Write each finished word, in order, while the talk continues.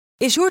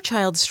Is your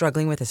child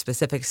struggling with a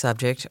specific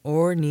subject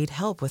or need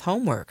help with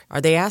homework?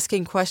 Are they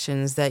asking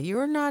questions that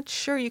you're not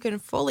sure you can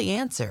fully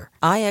answer?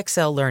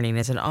 IXL Learning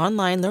is an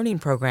online learning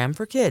program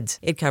for kids.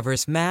 It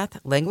covers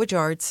math, language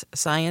arts,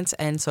 science,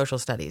 and social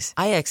studies.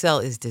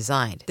 IXL is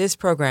designed. This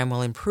program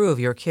will improve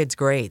your kids'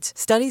 grades.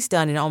 Studies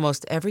done in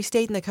almost every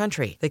state in the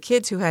country. The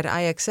kids who had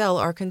IXL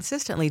are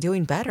consistently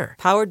doing better.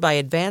 Powered by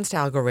advanced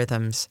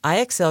algorithms,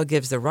 IXL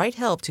gives the right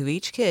help to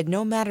each kid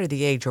no matter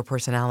the age or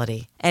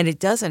personality. And it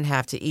doesn't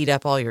have to eat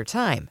up all your time.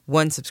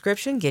 One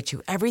subscription gets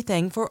you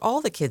everything for all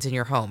the kids in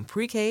your home,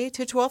 pre-K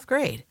to 12th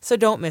grade. So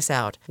don't miss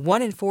out.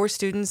 1 in 4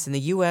 students in the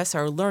U.S.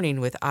 are learning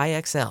with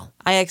IXL.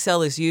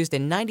 IXL is used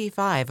in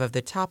 95 of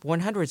the top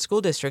 100 school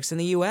districts in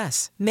the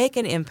U.S. Make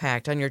an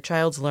impact on your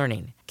child's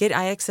learning. Get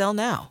IXL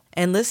now.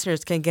 And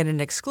listeners can get an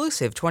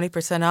exclusive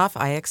 20% off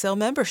IXL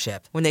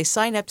membership when they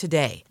sign up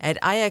today at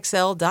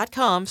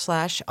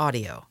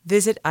IXL.com/audio.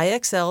 Visit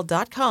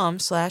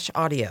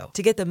IXL.com/audio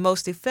to get the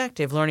most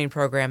effective learning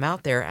program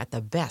out there at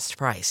the best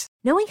price.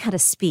 Knowing how to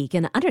speak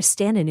and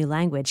understand a new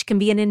language can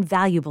be an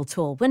invaluable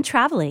tool when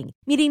traveling,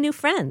 meeting new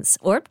friends,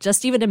 or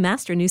just even to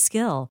master a new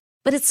skill.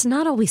 But it's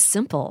not always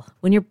simple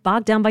when you're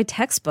bogged down by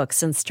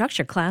textbooks and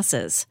structured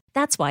classes.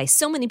 That's why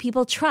so many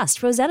people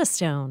trust Rosetta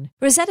Stone.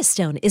 Rosetta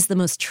Stone is the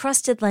most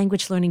trusted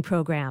language learning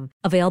program,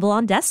 available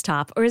on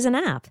desktop or as an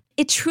app.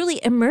 It truly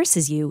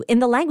immerses you in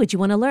the language you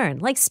want to learn,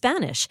 like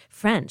Spanish,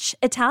 French,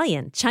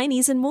 Italian,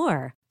 Chinese, and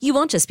more. You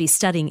won't just be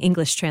studying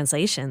English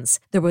translations.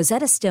 The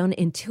Rosetta Stone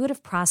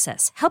intuitive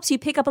process helps you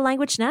pick up a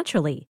language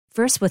naturally,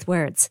 first with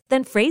words,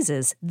 then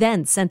phrases,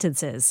 then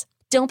sentences.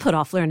 Don't put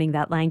off learning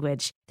that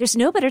language. There's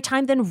no better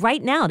time than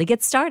right now to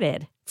get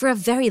started. For a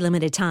very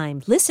limited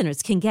time,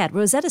 listeners can get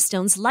Rosetta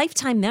Stone's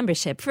lifetime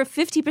membership for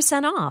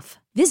 50% off.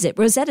 Visit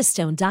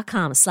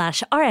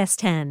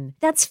rosettastone.com/rs10.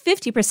 That's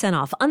 50%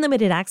 off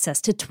unlimited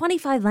access to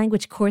 25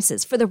 language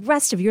courses for the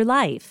rest of your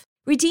life.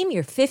 Redeem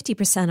your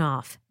 50%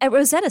 off at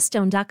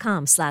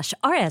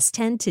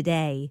rosettastone.com/rs10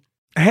 today.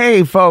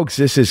 Hey folks,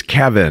 this is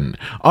Kevin.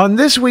 On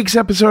this week's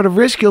episode of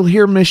Risk, you'll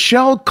hear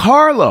Michelle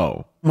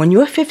Carlo. When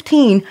you're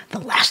 15, the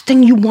last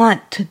thing you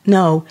want to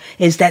know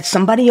is that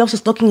somebody else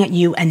is looking at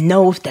you and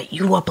knows that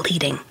you are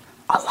bleeding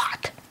a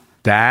lot.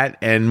 That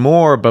and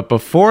more, but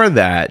before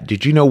that,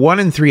 did you know 1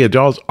 in 3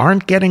 adults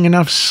aren't getting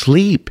enough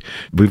sleep?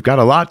 We've got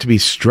a lot to be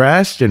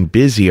stressed and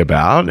busy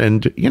about,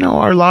 and,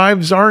 our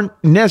lives aren't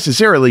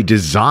necessarily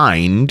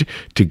designed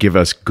to give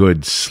us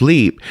good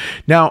sleep.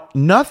 Now,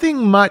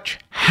 Nothing Much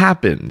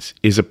Happens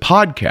is a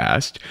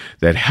podcast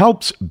that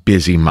helps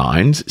busy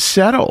minds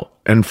settle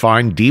and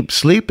find deep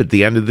sleep at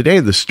the end of the day.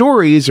 The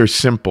stories are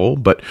simple,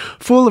 but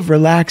full of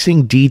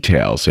relaxing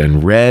details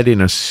and read in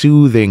a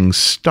soothing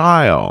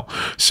style.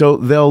 So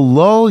they'll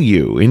lull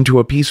you into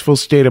a peaceful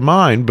state of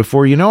mind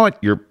before you know it,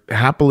 you're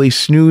happily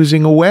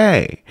snoozing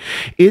away.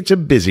 It's a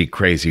busy,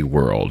 crazy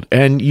world,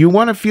 and you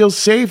want to feel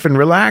safe and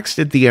relaxed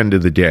at the end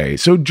of the day.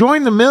 So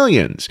join the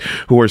millions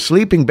who are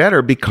sleeping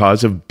better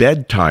because of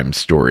bedtime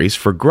stories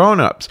for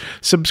grown-ups.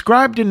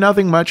 Subscribe to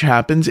Nothing Much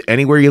Happens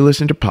anywhere you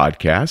listen to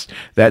podcasts.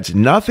 That's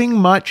Nothing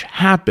Much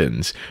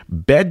Happens,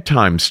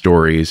 bedtime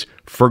stories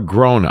for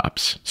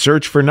grown-ups.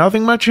 Search for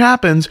Nothing Much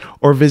Happens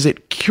or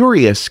visit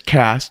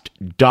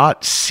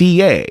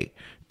curiouscast.ca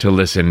to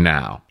listen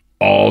now.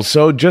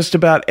 Also, just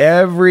about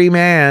every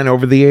man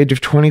over the age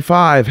of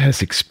 25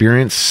 has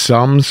experienced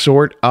some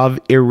sort of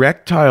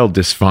erectile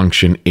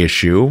dysfunction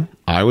issue.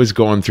 I was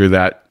going through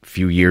that a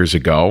few years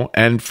ago,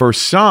 and for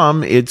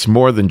some, it's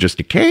more than just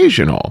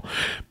occasional.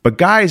 But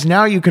guys,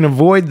 now you can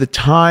avoid the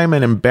time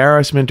and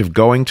embarrassment of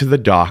going to the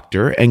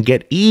doctor and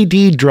get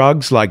ED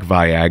drugs like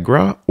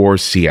Viagra or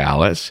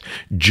Cialis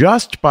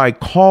just by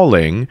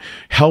calling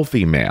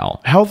Healthy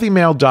Male.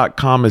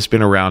 HealthyMale.com has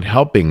been around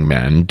helping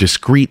men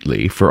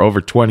discreetly for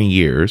over 20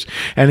 years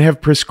and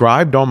have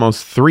prescribed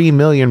almost 3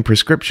 million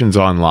prescriptions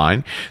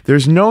online.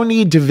 There's no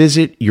need to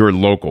visit your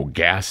local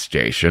gas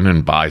station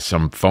and buy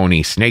some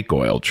phony snake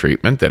oil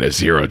treatment that has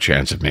zero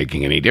chance of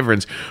making any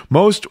difference.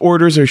 Most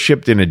orders are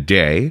shipped in a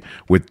day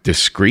with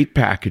discreet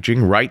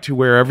packaging right to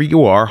wherever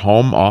you are: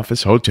 home,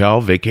 office,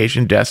 hotel,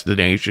 vacation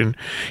destination,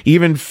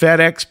 even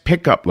FedEx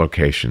pickup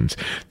locations.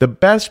 The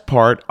best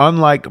part,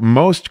 unlike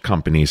most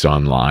companies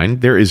online,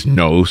 there is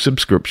no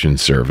subscription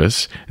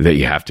service that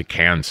you have to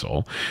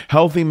cancel.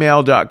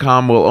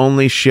 HealthyMale.com will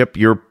only ship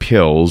your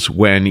pills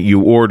when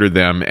you order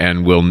them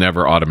and will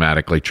never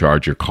automatically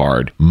charge your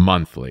card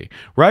monthly.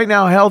 Right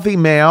now, Healthy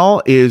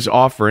Male is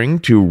offering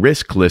to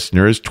Risk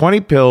listeners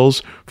 20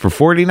 pills for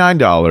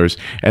 $49,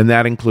 and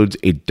that includes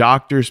a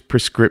doctor's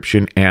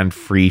prescription and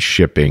free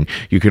shipping.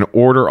 You can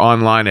order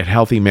online at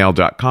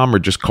healthymale.com or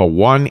just call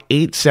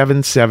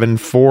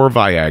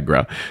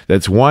 1-877-4-VIAGRA.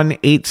 That's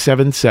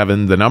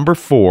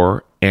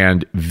 1-877-4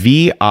 and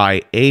VIAGRA,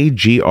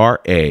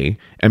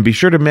 and be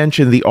sure to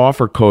mention the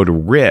offer code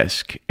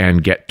RISK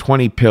and get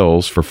 20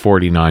 pills for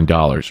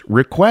 $49.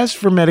 Requests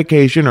for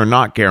medication are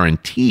not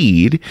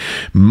guaranteed,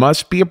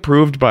 must be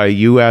approved by a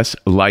U.S.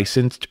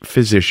 licensed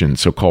physician.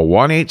 So call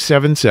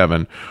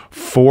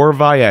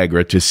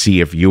 1-877-4-VIAGRA to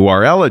see if you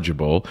are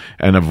eligible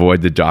and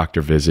avoid the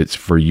doctor visits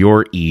for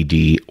your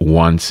ED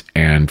once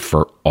and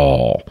for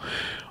all.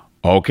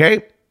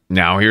 Okay,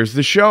 now here's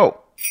the show.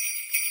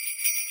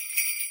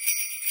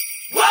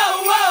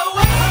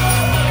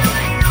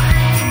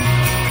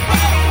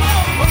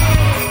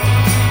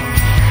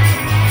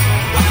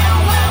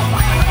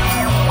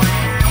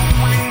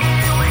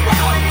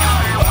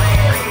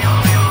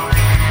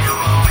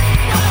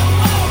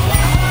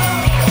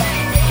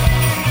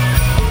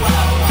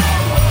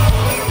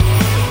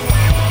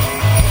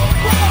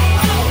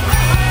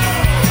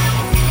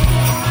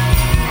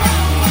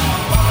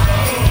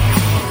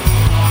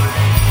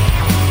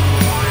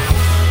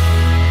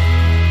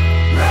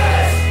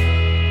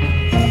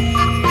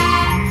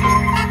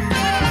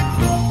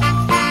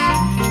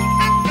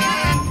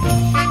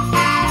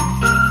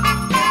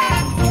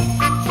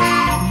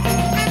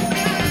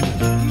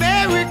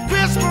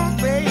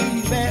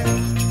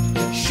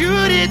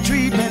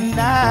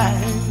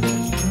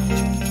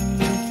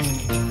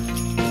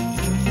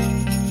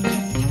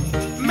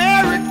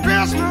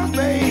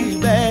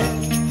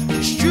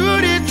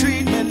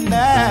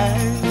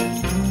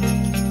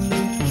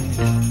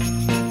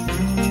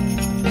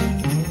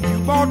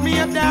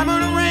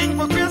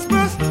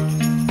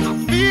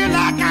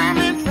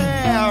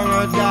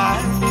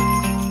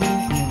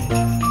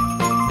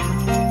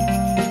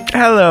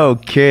 Hello,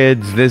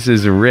 kids. This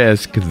is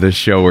Risk, the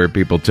show where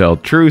people tell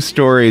true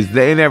stories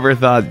they never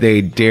thought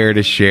they'd dare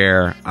to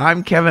share.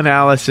 I'm Kevin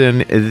Allison.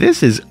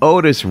 This is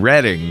Otis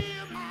Redding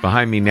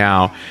behind me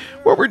now.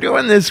 What we're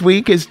doing this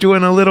week is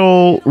doing a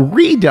little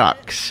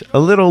redux, a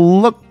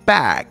little look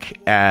back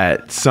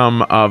at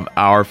some of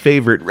our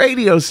favorite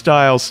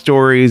radio-style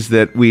stories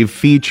that we've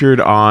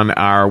featured on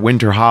our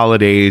Winter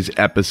Holidays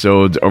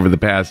episodes over the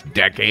past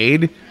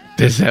decade.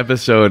 This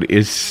episode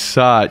is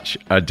such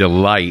a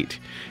delight.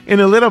 In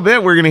a little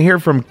bit, we're going to hear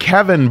from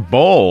Kevin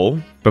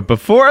Bull. But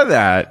before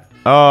that,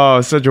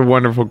 oh, such a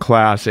wonderful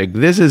classic.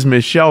 This is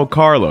Michelle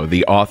Carlo,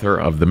 the author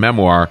of the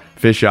memoir,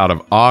 Fish Out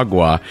of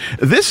Agua.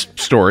 This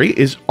story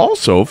is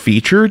also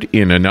featured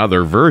in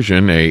another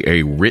version,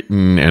 a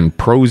written and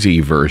prosy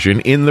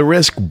version, in the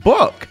Risk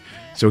book.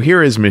 So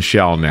here is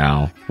Michelle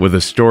now with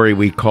a story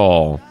we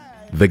call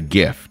The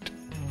Gift.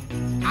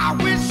 I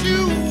wish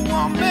you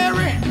were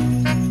merry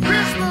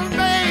Christmas,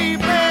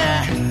 baby.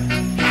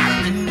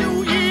 Happy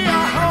New Year,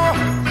 oh,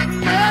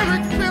 Merry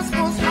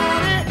Christmas,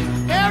 honey.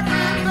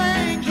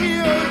 Everything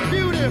here is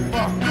beautiful.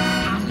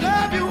 I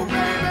love you,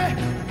 baby,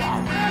 for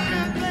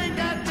everything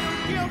that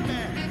you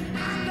give me. I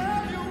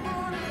love you,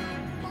 honey.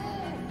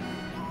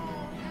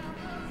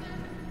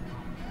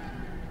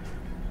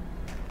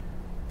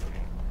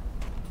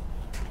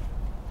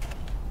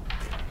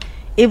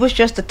 It was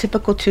just a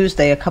typical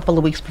Tuesday a couple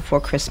of weeks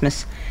before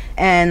Christmas,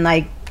 and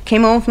I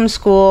came home from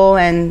school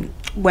and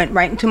went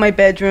right into my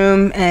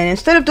bedroom, and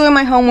instead of doing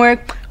my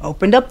homework,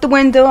 opened up the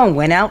window and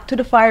went out to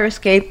the fire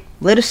escape,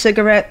 lit a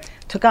cigarette,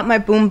 took out my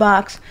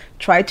boombox,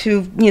 tried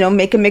to,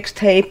 make a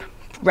mixtape,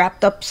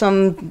 wrapped up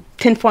some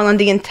tinfoil on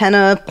the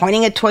antenna,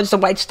 pointing it towards the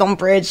Whitestone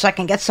Bridge so I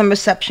can get some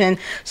reception.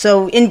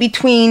 So in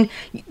between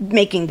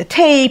making the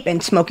tape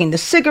and smoking the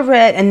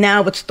cigarette, and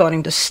now it's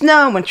starting to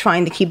snow and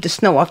trying to keep the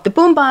snow off the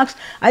boombox,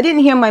 I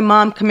didn't hear my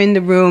mom come in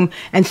the room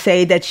and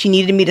say that she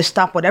needed me to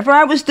stop whatever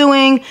I was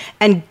doing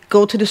and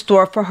go to the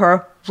store for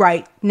her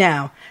right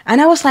now.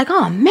 And I was like,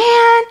 oh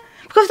man,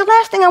 because the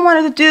last thing I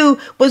wanted to do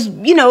was,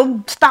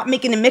 stop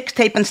making the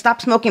mixtape and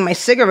stop smoking my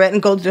cigarette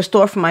and go to the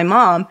store for my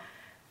mom.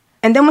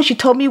 And then when she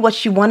told me what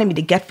she wanted me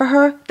to get for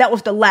her, that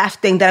was the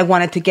last thing that I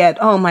wanted to get.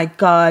 Oh my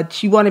God,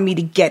 she wanted me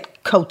to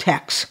get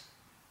Kotex.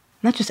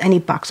 Not just any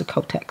box of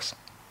Kotex,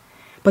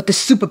 but the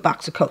super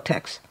box of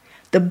Kotex.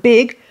 The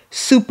big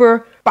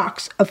super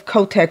box of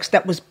Kotex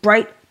that was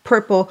bright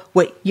purple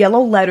with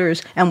yellow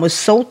letters and was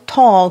so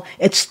tall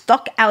it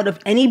stuck out of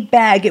any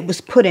bag it was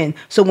put in.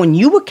 So when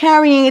you were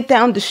carrying it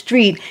down the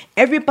street,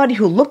 everybody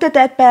who looked at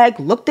that bag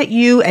looked at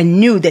you and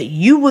knew that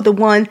you were the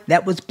one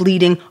that was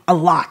bleeding a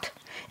lot.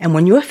 And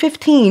when you're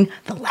 15,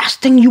 the last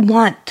thing you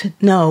want to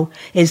know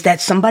is that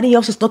somebody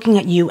else is looking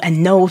at you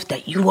and knows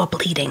that you are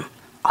bleeding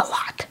a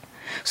lot.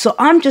 So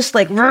I'm just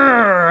like,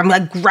 I'm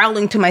like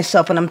growling to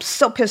myself, and I'm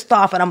so pissed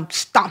off, and I'm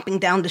stomping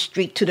down the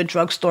street to the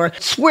drugstore,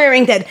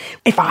 swearing that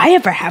if I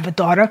ever have a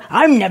daughter,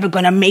 I'm never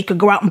going to make her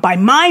go out and buy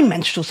my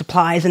menstrual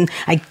supplies. And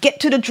I get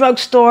to the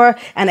drugstore,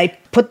 and I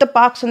put the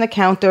box on the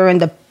counter,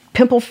 and the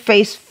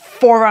pimple-faced,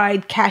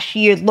 four-eyed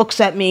cashier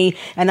looks at me,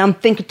 and I'm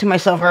thinking to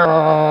myself, and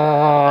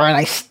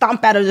I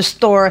stomp out of the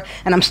store,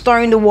 and I'm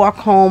starting to walk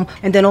home,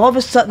 and then all of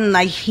a sudden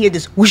I hear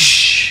this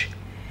whoosh,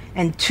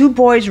 and two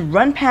boys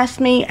run past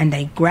me, and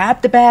they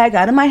grab the bag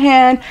out of my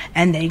hand,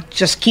 and they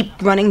just keep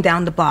running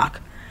down the block.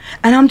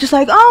 And I'm just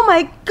like, oh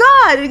my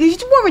God,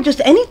 these weren't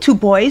just any two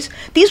boys.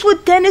 These were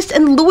Dennis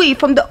and Louie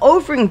from the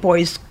Overing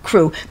Boys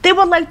crew. They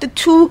were like the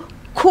two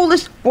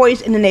coolest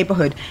boys in the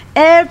neighborhood.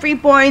 Every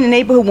boy in the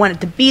neighborhood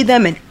wanted to be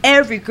them, and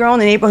every girl in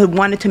the neighborhood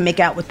wanted to make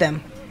out with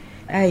them.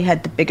 I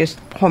had the biggest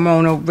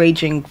hormonal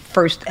raging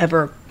first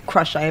ever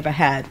crush I ever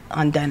had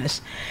on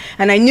Dennis.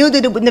 And I knew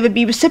that it would never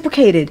be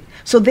reciprocated.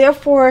 So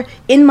therefore,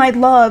 in my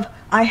love,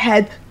 I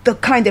had the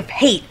kind of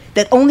hate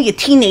that only a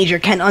teenager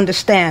can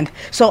understand.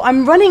 So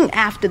I'm running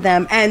after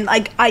them, and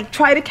I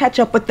try to catch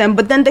up with them,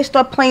 but then they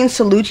start playing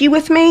Salugi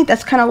with me.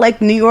 That's kind of like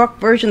New York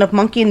version of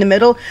Monkey in the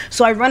Middle.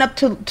 So I run up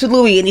to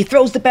Louie, and he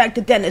throws the bag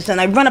to Dennis, and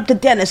I run up to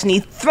Dennis, and he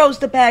throws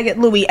the bag at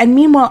Louie. And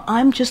meanwhile,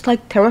 I'm just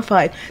like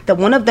terrified that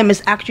one of them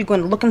is actually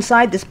going to look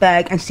inside this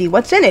bag and see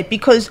what's in it,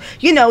 because,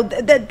 you know,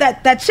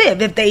 that's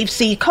it. If they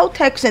see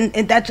Kotex,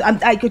 and that's,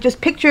 I could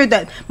just picture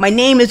that my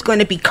name is going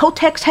to be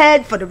Kotex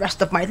Head for the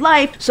rest of my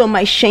life. So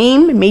my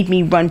shame made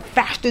me run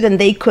faster than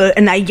they could,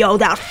 and I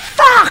yelled out,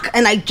 "Fuck!"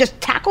 And I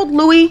just tackled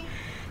Louie,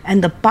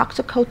 and the box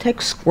of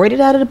Kotex squirted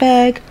out of the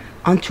bag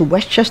onto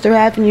Westchester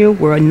Avenue,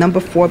 where a number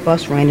 4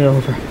 bus ran it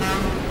over.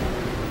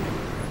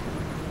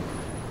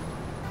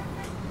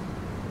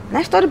 And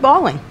I started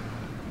bawling.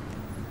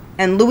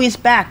 And Louie's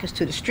back is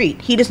to the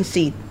street. He doesn't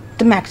see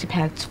the maxi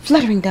pads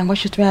fluttering down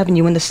Westchester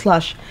Avenue in the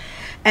slush.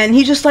 And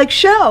he's just like,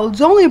 "Shell, it's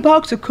only a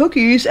box of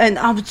cookies." And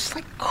I was just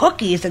like,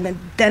 "Cookies?" And then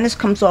Dennis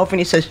comes over and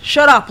he says,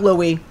 "Shut up,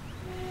 Louie."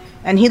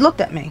 And he looked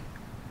at me.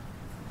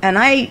 And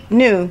I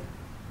knew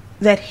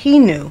that he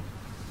knew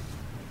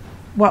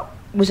what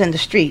was in the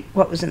street,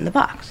 what was in the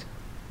box.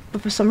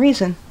 But for some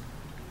reason,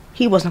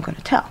 he wasn't going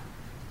to tell.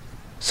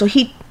 So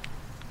he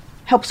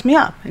helps me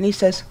up and he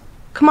says,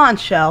 "Come on,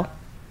 Shell,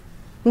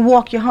 we'll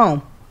walk you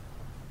home."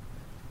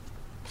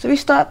 So we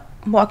start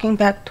walking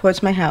back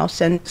towards my house,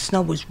 and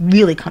snow was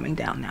really coming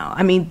down now.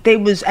 I mean, there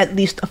was at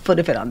least a foot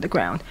of it on the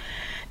ground.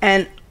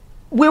 And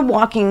we're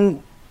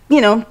walking,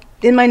 you know,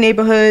 in my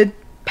neighborhood,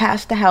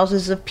 past the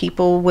houses of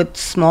people with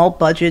small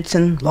budgets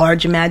and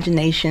large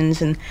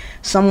imaginations, and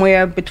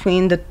somewhere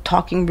between the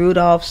talking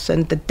Rudolphs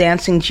and the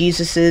dancing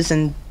Jesuses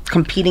and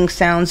competing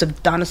sounds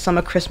of Donna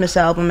Summer Christmas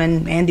album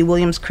and Andy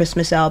Williams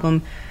Christmas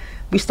album,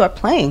 we start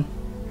playing.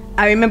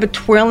 I remember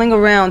twirling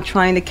around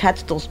trying to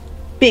catch those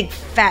big,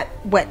 fat,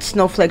 wet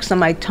snowflakes on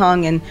my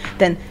tongue, and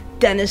then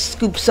Dennis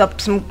scoops up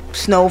some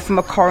snow from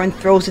a car and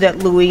throws it at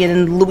Louie, and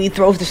then Louie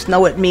throws the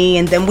snow at me,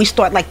 and then we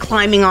start like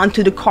climbing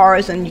onto the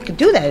cars, and you could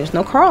do that. There's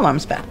no car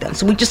alarms back then.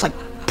 So we just like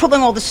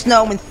pulling all the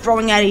snow and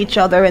throwing at each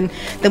other, and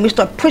then we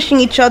start pushing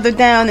each other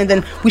down, and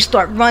then we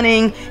start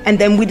running, and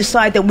then we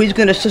decide that we're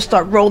going to just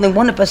start rolling.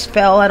 One of us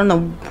fell. I don't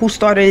know who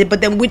started it, but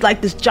then we'd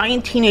like this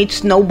giant teenage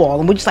snowball,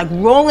 and we're just like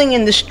rolling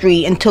in the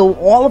street until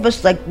all of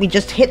us, like, we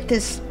just hit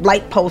this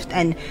light post,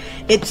 and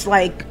it's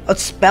like a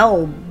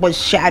spell was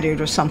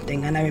shattered or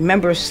something. And I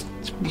remember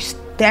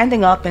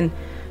standing up, and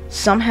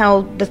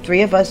somehow the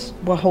three of us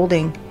were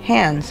holding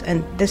hands,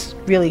 and this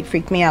really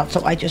freaked me out.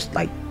 So I just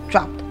like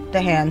dropped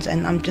the hands,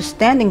 and I'm just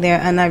standing there,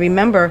 and I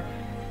remember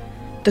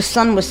the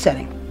sun was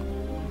setting,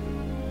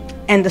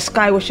 and the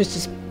sky was just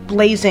this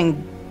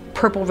blazing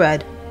purple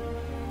red,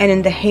 and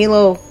in the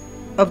halo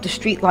of the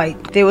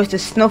streetlight there was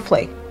this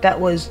snowflake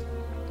that was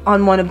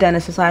on one of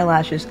Dennis's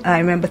eyelashes. And I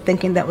remember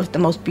thinking that was the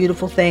most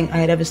beautiful thing I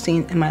had ever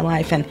seen in my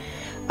life, and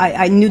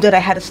I knew that I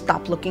had to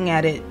stop looking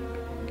at it,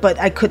 but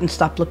I couldn't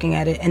stop looking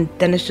at it. And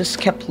Dennis just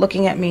kept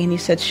looking at me, and he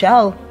said,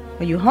 "Shell,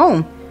 are you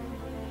home?"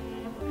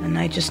 And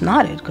I just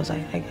nodded because I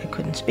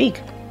couldn't speak.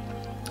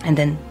 And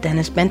then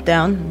Dennis bent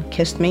down and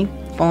kissed me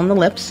full on the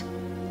lips.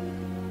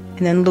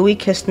 And then Louie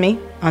kissed me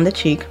on the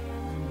cheek.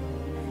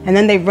 And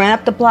then they ran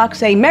up the block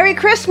saying, "Merry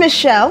Christmas,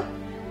 Shell!"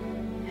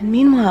 And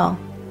meanwhile,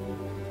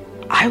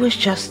 I was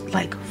just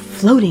like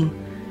floating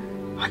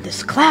on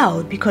this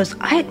cloud, because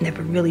I had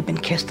never really been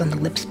kissed on the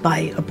lips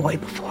by a boy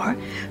before.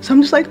 So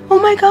I'm just like, "Oh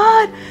my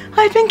God,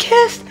 I've been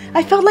kissed."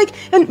 I felt like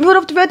in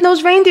Rudolph the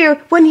Red-Nosed Reindeer,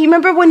 when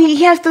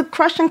he has the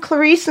crush on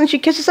Clarice and she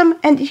kisses him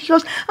and he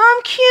goes,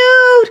 I'm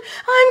cute."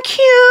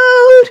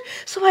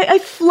 So I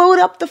float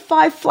up the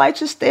 5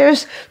 flights of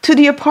stairs to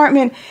the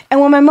apartment,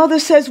 and when my mother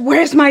says,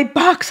 "Where's my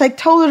box?" I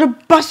told her the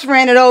bus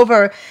ran it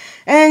over.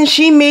 And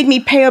she made me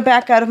pay her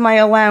back out of my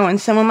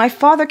allowance. And when my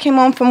father came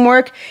home from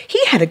work, he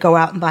had to go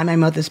out and buy my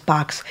mother's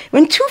box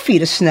in 2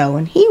 feet of snow,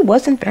 and he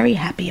wasn't very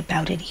happy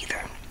about it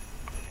either.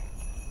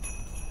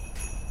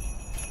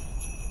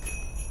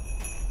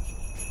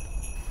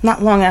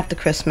 Not long after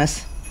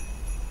Christmas,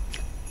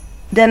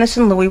 Dennis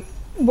and Louie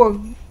were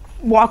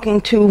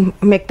walking to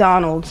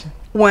McDonald's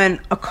when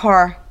a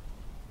car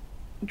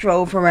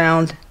drove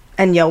around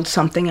and yelled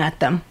something at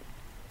them.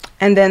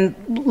 And then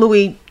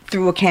Louie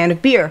threw a can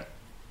of beer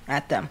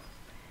at them.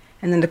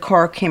 And then the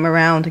car came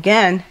around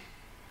again,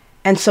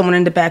 and someone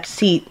in the back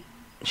seat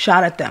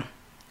shot at them.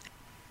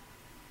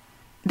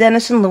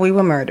 Dennis and Louie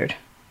were murdered.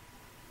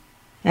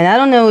 And I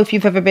don't know if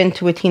you've ever been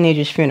to a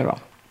teenager's funeral,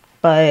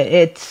 but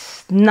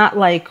it's not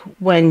like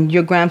when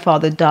your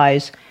grandfather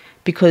dies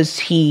because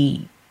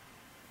he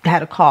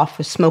had a cough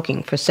for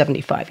smoking for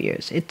 75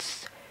 years.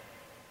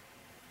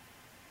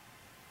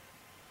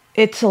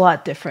 it's a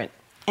lot different.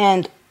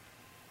 And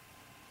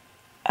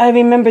I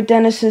remember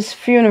Dennis's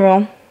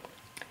funeral.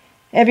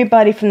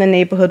 Everybody from the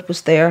neighborhood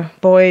was there,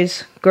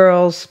 boys,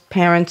 girls,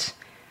 parents.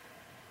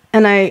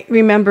 And I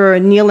remember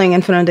kneeling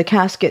in front of the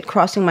casket,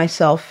 crossing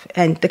myself,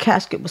 and the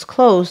casket was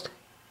closed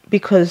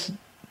because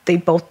they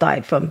both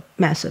died from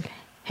massive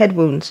head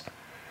wounds.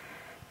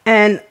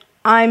 And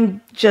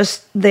I'm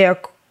just there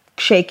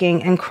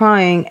shaking and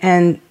crying,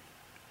 and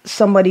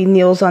somebody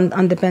kneels on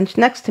the bench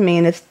next to me,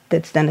 and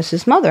it's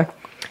Dennis's mother.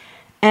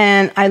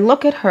 And I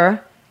look at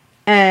her,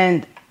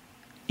 and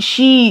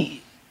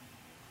she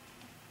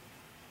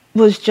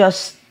was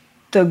just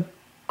the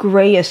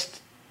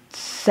grayest,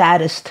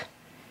 saddest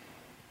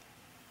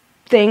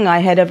thing I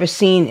had ever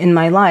seen in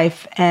my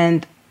life.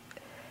 And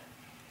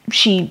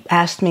she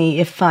asked me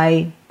if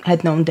I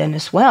had known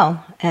Dennis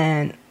well,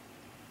 and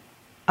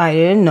I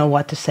didn't know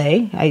what to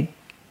say. I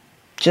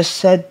just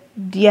said,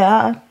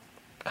 yeah,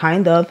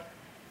 kind of.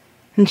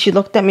 And she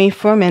looked at me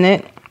for a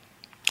minute,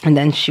 and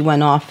then she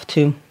went off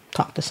to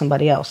talk to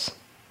somebody else.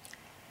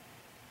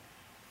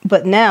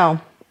 But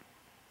now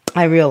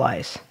I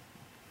realize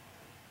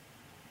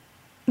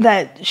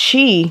that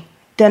she,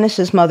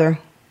 Dennis's mother,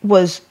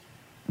 was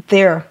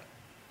there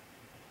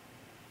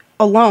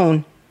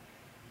alone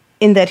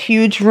in that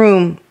huge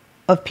room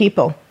of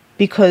people,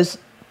 because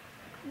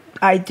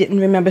I didn't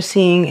remember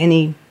seeing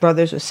any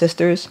brothers or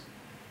sisters,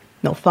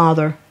 no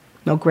father,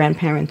 no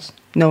grandparents,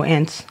 no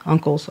aunts,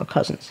 uncles, or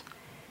cousins.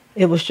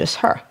 It was just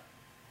her.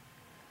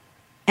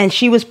 And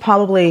she was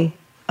probably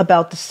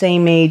about the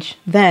same age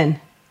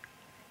then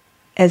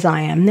as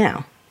I am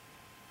now.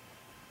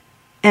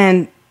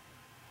 And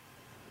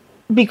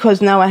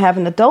because now I have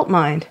an adult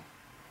mind,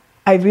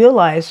 I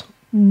realize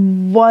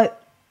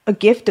what a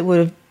gift it would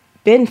have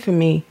been for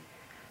me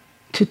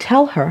to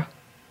tell her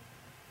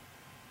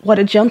what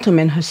a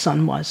gentleman her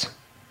son was.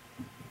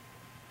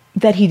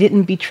 That he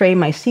didn't betray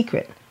my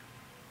secret.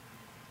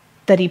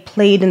 That he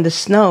played in the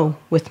snow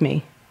with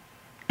me,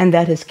 and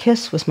that his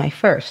kiss was my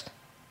first.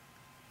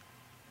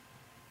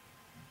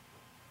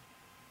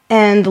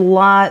 And a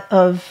lot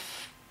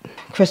of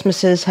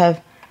Christmases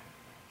have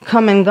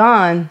come and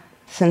gone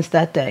since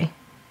that day.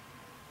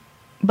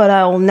 But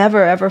I will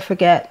never ever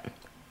forget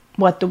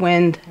what the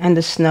wind and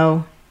the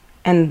snow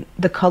and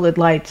the colored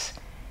lights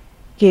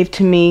gave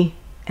to me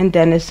and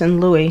Dennis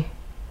and Louie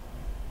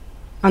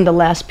on the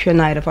last pure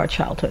night of our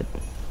childhood.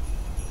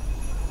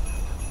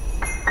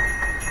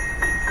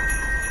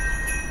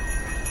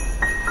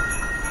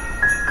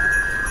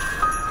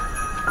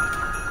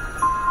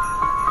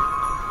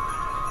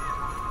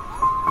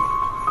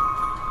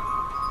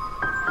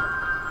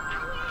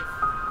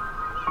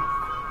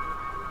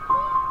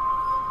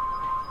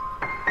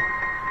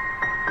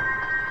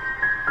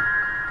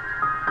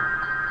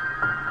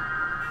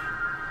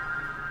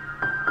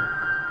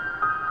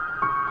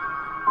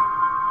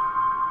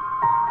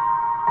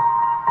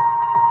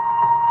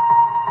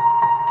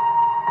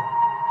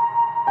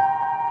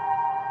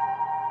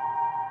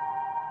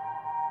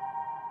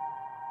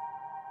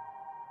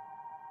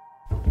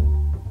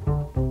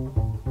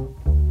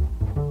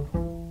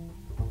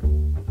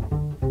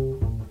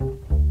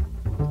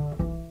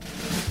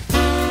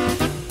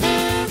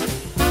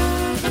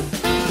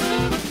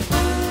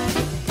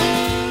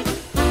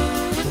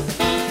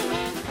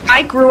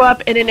 I grew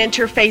up in an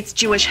interfaith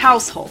Jewish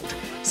household,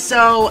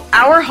 so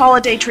our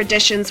holiday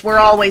traditions were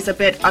always a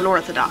bit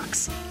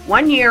unorthodox.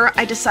 One year,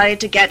 I decided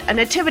to get a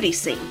nativity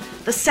scene.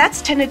 The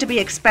sets tended to be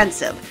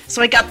expensive,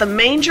 so I got the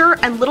manger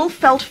and little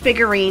felt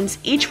figurines,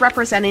 each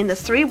representing the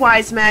 3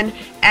 wise men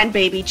and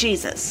baby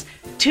Jesus.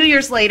 2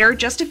 years later,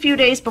 just a few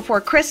days before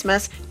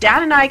Christmas,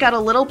 Dad and I got a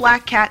little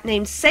black cat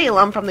named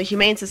Salem from the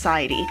Humane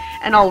Society,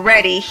 and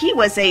already he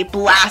was a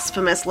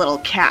blasphemous little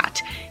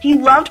cat. He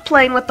loved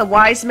playing with the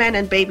wise men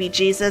and baby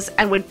Jesus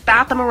and would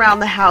bat them around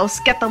the house,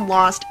 get them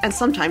lost, and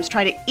sometimes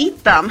try to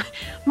eat them.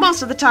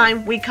 Most of the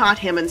time, we caught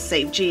him and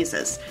saved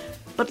Jesus.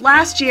 But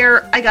last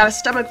year, I got a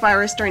stomach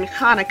virus during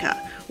Hanukkah.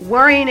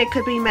 Worrying it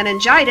could be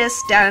meningitis,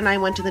 Dad and I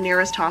went to the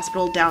nearest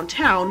hospital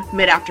downtown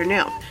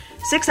mid-afternoon.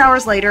 6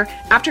 hours later,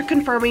 after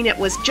confirming it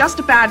was just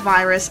a bad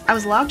virus, I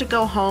was allowed to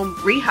go home,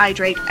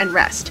 rehydrate, and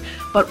rest.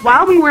 But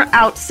while we were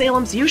out,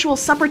 Salem's usual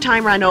supper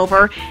time ran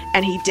over,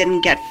 and he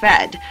didn't get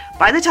fed.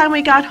 By the time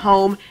we got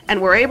home and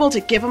were able to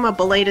give him a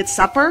belated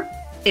supper,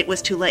 it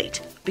was too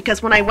late.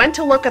 Because when I went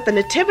to look at the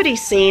nativity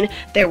scene,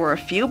 there were a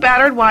few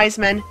battered wise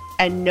men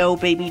and no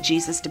baby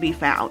Jesus to be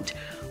found.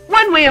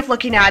 One way of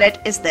looking at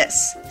it is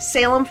this: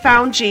 Salem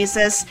found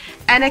Jesus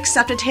and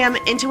accepted him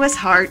into his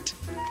heart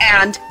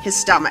and his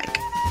stomach.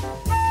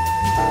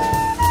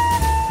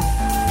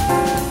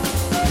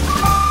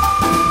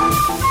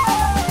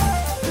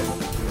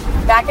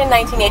 Back in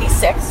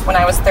 1986, when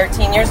I was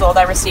 13 years old,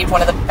 I received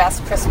one of the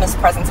best Christmas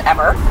presents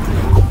ever.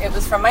 It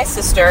was from my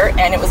sister,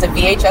 and it was a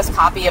VHS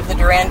copy of the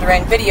Duran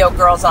Duran video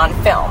Girls on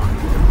Film.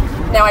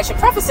 Now, I should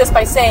preface this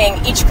by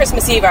saying each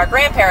Christmas Eve our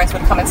grandparents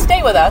would come and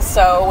stay with us,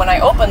 so when I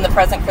opened the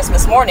present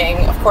Christmas morning,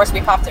 of course we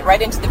popped it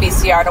right into the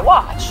VCR to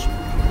watch.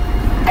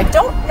 I I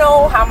don't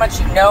know how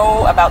much you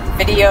know about the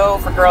video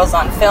for Girls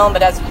on Film,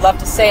 but as you love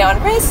to say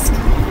on Risk,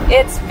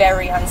 it's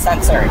very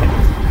uncensored.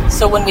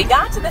 So when we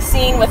got to the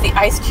scene with the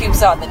ice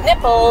cubes on the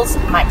nipples,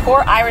 my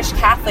poor Irish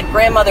Catholic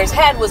grandmother's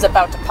head was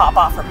about to pop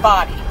off her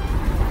body.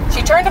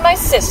 She turned to my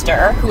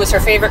sister, who was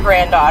her favorite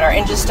granddaughter,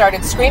 and just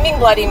started screaming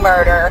bloody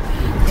murder,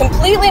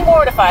 completely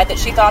mortified that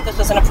she thought this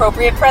was an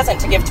appropriate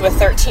present to give to a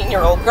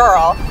 13-year-old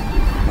girl.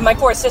 My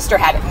poor sister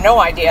had no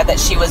idea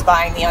that she was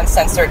buying the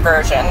uncensored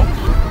version.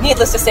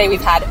 Needless to say,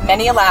 we've had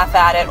many a laugh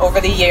at it over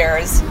the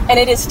years, and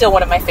it is still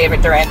one of my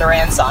favorite Duran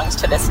Duran songs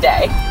to this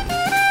day.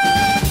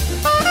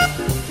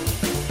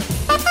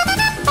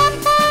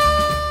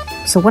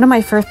 So one of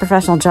my first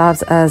professional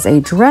jobs as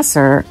a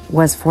dresser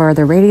was for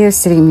the Radio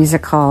City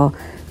Music Hall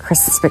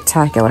Christmas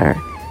Spectacular,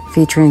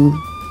 featuring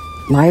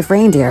live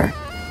reindeer.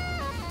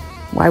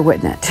 Why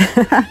wouldn't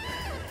it?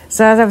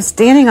 So as I was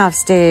standing off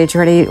stage,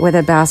 ready with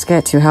a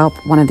basket to help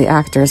one of the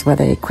actors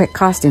with a quick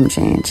costume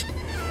change,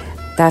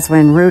 that's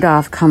when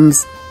Rudolph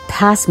comes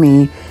past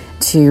me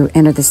to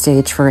enter the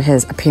stage for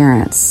his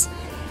appearance.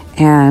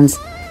 And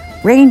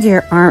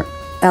reindeer aren't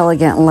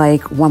elegant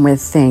like one would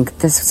think.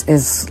 This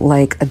is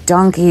like a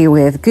donkey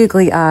with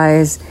googly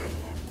eyes.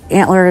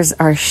 Antlers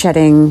are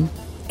shedding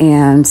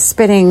and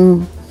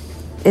spitting.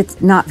 It's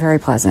not very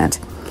pleasant.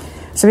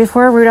 So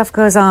before Rudolph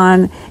goes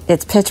on,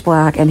 it's pitch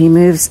black and he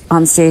moves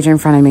on stage in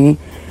front of me.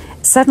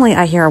 Suddenly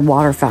I hear a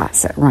water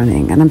faucet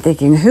running and I'm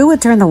thinking, who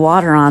would turn the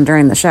water on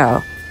during the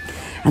show?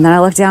 And then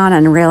I look down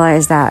and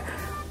realize that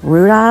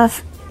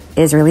Rudolph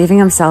is relieving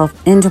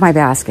himself into my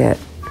basket.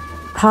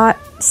 Hot,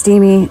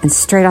 steamy, and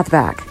straight out the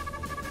back.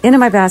 Into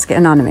my basket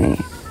and onto me.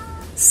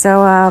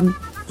 So,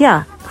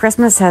 yeah,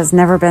 Christmas has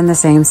never been the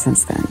same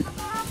since then.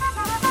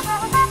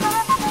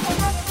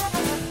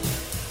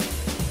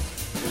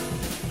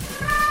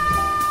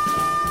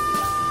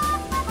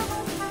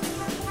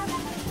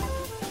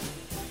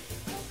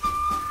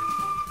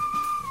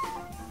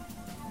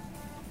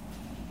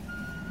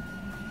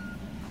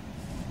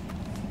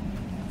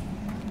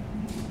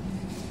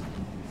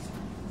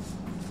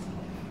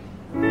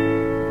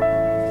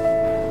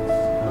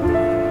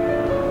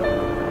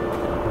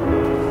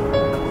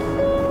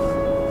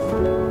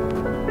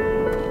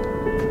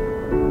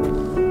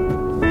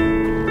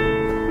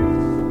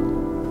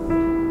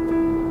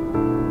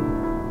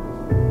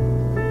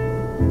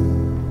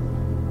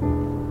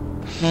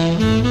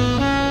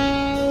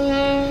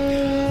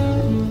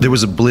 There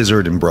was a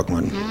blizzard in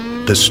Brooklyn.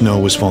 The snow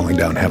was falling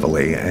down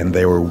heavily, and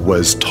there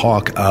was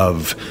talk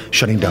of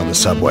shutting down the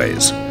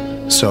subways.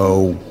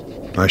 So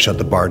I shut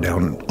the bar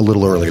down a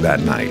little early that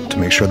night to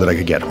make sure that I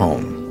could get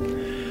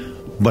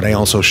home. But I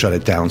also shut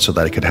it down so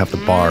that I could have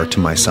the bar to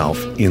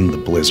myself in the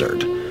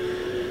blizzard.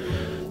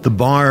 The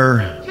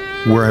bar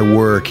where I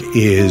work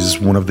is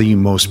one of the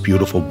most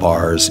beautiful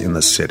bars in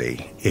the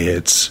city.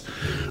 It's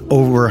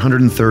over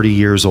 130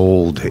 years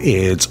old.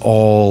 It's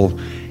all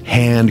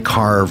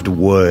hand-carved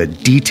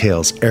wood,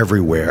 details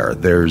everywhere.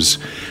 There's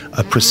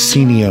a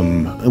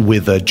proscenium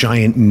with a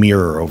giant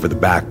mirror over the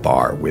back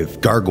bar with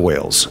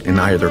gargoyles in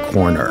either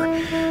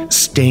corner.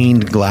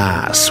 Stained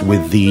glass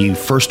with the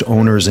first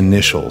owner's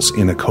initials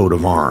in a coat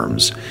of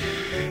arms.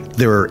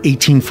 There are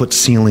 18-foot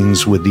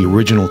ceilings with the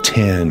original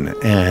tin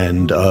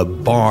and a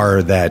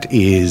bar that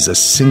is a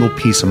single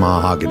piece of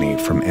mahogany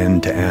from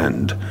end to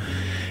end.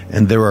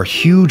 And there are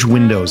huge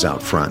windows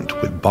out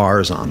front with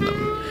bars on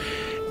them.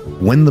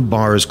 When the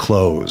bar is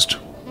closed,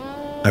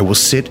 I will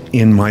sit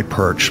in my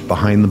perch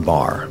behind the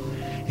bar,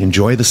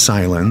 enjoy the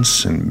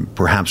silence and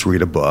perhaps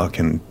read a book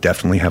and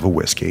definitely have a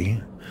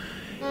whiskey.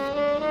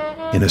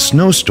 In a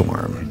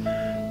snowstorm,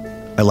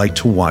 I like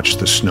to watch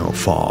the snow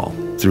fall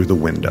through the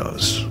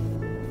windows.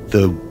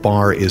 The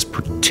bar is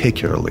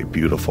particularly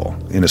beautiful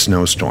in a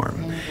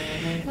snowstorm.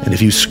 And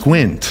if you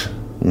squint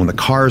when the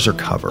cars are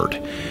covered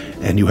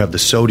and you have the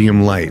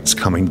sodium lights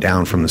coming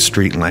down from the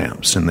street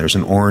lamps and there's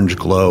an orange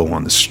glow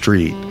on the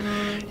street,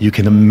 you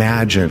can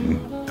imagine,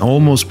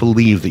 almost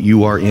believe that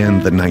you are in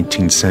the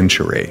 19th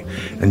century,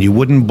 and you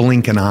wouldn't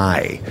blink an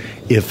eye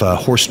if a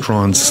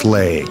horse-drawn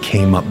sleigh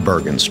came up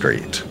Bergen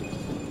Street.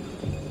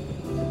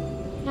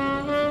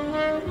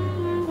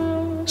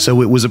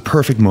 So it was a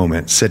perfect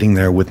moment sitting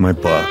there with my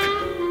book,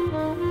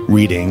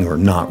 reading or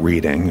not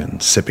reading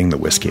and sipping the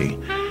whiskey.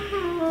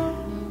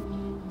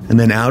 And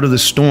then out of the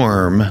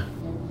storm,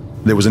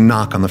 there was a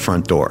knock on the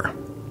front door.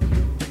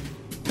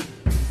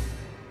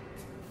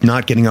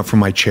 Not getting up from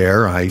my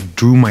chair, I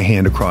drew my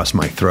hand across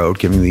my throat,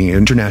 giving the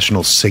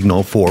international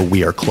signal for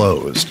 "we are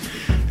closed,"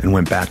 and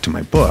went back to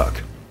my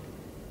book.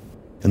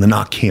 And the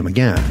knock came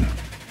again.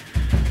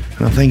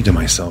 And I'm thinking to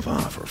myself,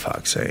 for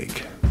fuck's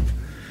sake.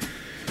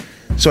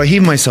 So I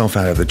heaved myself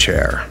out of the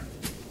chair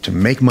to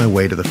make my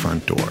way to the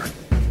front door.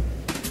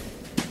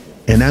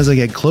 And as I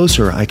get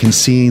closer, I can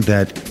see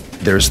that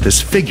there's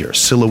this figure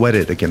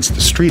silhouetted against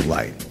the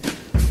streetlight.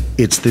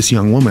 It's this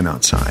young woman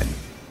outside.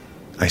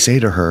 I say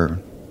to her,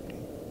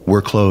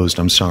 "We're closed,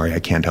 I'm sorry, I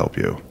can't help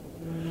you."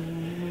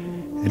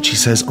 And she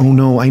says, oh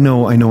no, I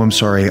know, I'm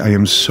sorry. I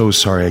am so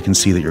sorry. I can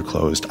see that you're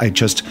closed.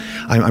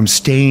 I'm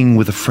staying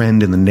with a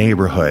friend in the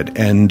neighborhood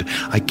and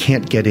I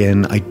can't get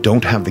in. I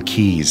don't have the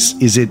keys.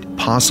 Is it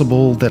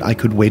possible that I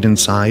could wait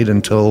inside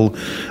until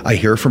I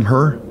hear from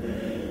her?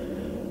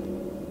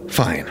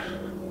 Fine,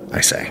 I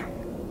say,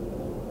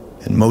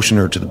 and motion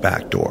her to the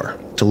back door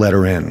to let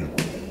her in.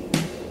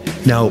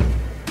 Now,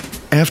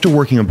 after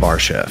working a bar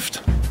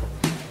shift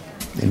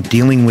and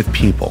dealing with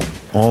people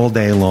all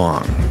day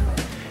long,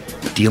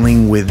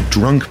 dealing with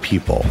drunk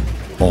people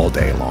all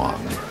day long,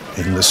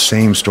 and the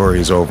same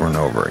stories over and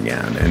over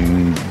again,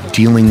 and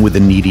dealing with the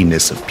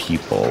neediness of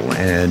people,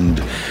 and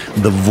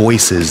the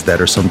voices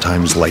that are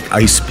sometimes like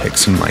ice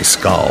picks in my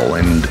skull,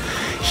 and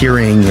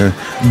hearing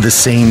the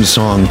same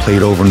song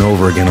played over and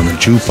over again on the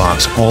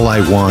jukebox, all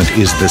I want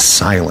is this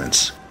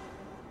silence.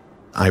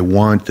 I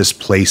want this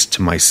place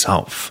to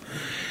myself.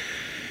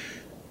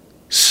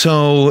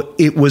 So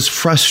it was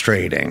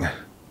frustrating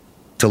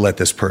to let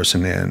this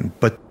person in,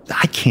 but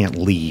I can't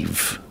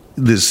leave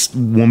this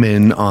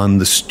woman on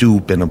the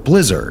stoop in a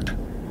blizzard.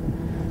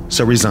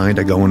 So resigned,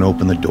 I go and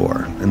open the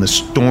door, and the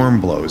storm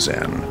blows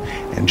in,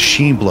 and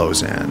she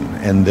blows in,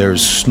 and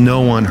there's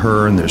snow on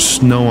her, and there's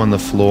snow on the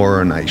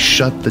floor, and I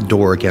shut the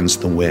door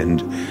against the wind.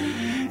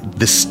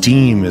 The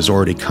steam is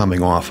already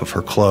coming off of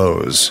her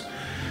clothes.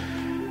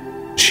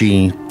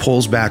 She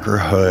pulls back her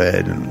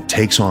hood and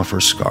takes off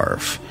her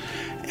scarf,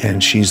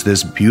 and she's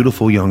this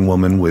beautiful young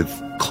woman with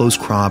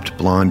close-cropped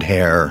blonde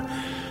hair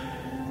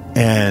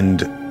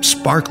and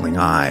sparkling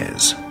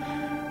eyes.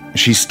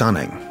 She's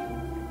stunning.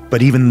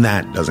 But even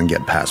that doesn't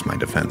get past my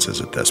defenses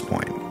at this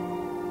point.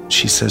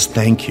 She says,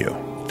 thank you.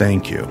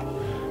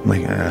 I'm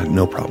like,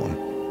 no problem.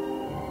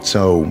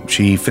 So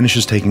she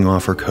finishes taking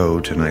off her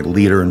coat, and I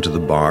lead her into the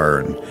bar,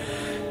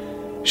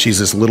 and she's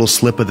this little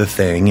slip of the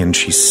thing, and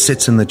she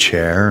sits in the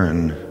chair,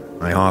 and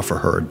I offer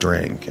her a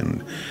drink,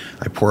 and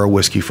I pour a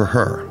whiskey for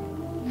her.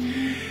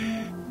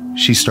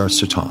 She starts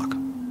to talk.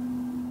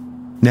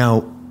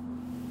 Now,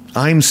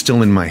 I'm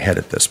still in my head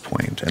at this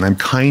point, and I'm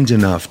kind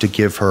enough to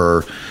give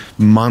her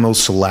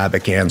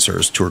monosyllabic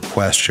answers to her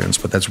questions,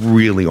 but that's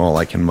really all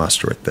I can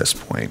muster at this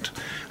point.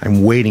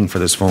 I'm waiting for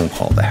this phone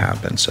call to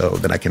happen so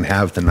that I can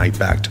have the night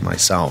back to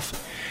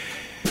myself.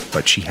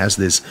 But she has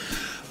this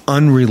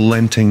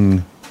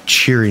unrelenting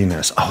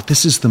cheeriness. Oh,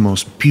 this is the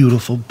most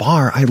beautiful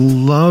bar. I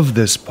love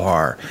this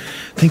bar.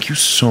 Thank you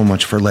so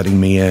much for letting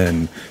me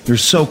in. You're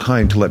so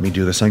kind to let me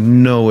do this. I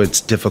know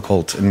it's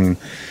difficult, and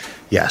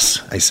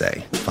yes, I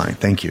say, fine,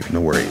 thank you,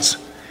 no worries.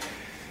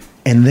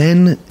 And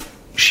then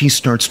she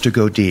starts to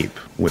go deep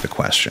with the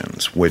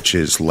questions, which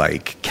is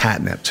like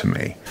catnip to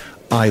me.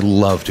 I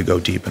love to go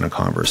deep in a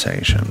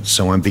conversation,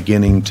 so I'm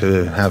beginning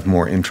to have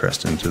more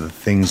interest into the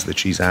things that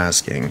she's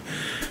asking.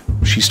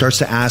 She starts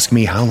to ask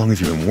me, how long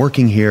have you been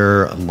working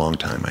here? A long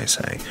time, I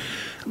say.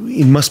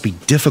 It must be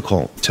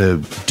difficult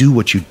to do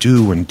what you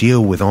do and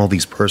deal with all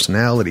these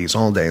personalities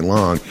all day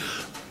long.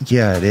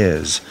 Yeah, it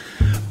is.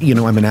 You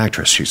know, I'm an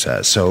actress, she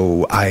says,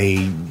 so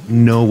I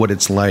know what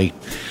it's like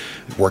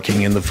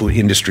working in the food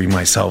industry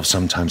myself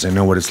sometimes. I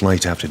know what it's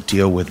like to have to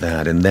deal with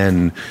that. And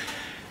then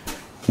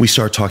we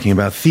start talking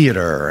about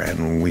theater,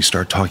 and we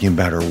start talking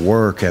about her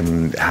work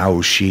and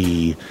how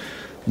she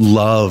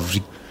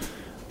loved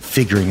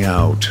figuring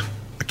out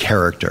a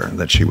character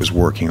that she was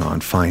working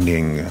on,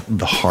 finding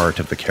the heart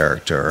of the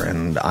character.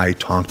 And I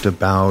talked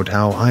about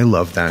how I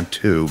love that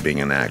too, being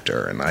an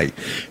actor, and I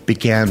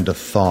began to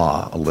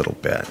thaw a little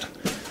bit.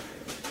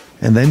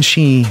 And then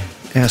she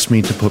asked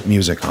me to put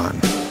music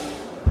on.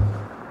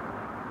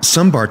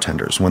 Some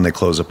bartenders, when they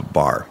close up a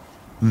bar,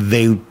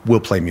 they will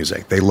play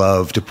music. They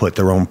love to put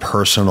their own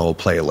personal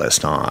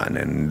playlist on,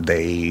 and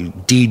they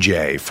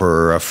DJ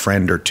for a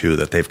friend or two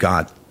that they've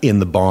got in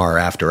the bar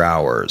after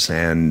hours.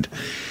 And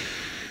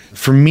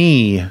for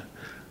me,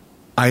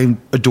 I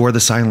adore the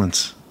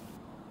silence.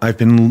 I've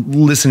been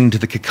listening to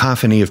the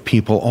cacophony of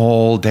people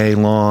all day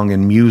long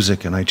and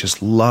music, and I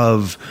just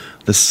love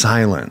the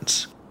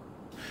silence.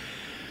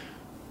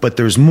 But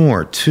there's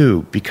more,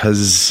 too,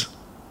 because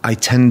I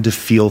tend to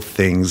feel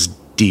things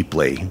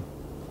deeply.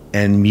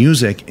 And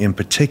music, in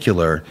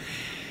particular,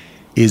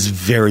 is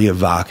very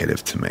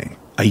evocative to me.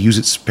 I use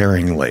it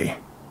sparingly.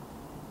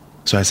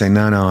 So I say,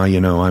 no, you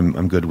know,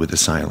 I'm good with the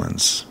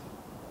silence.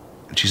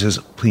 And she says,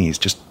 please,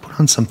 just put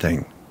on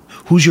something.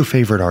 Who's your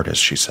favorite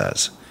artist, she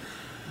says.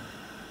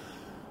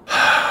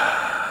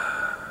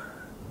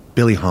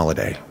 Billie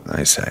Holiday,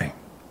 I say.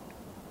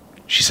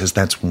 She says,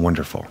 that's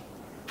wonderful.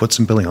 Put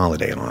some Billie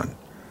Holiday on.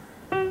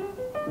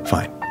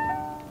 Fine.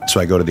 So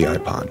I go to the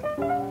iPod,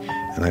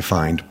 and I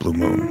find Blue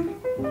Moon.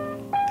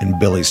 And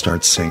Billie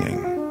starts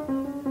singing.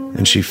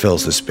 And she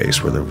fills the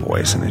space with her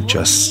voice, and it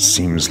just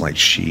seems like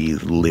she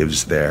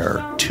lives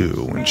there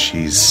too, and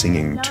she's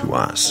singing to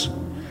us.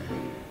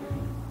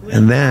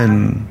 And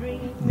then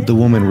the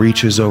woman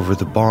reaches over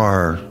the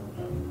bar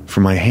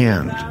for my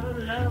hand.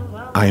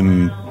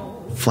 I'm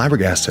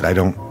flabbergasted. I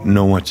don't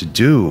know what to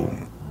do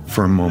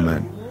for a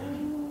moment.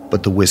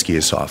 But the whiskey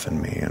has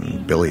softened me,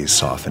 and Billie's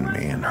softened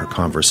me, and her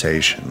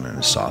conversation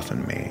has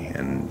softened me.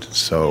 And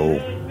so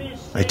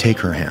I take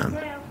her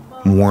hand,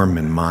 warm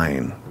in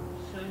mine,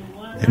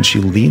 and she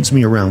leads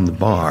me around the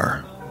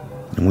bar,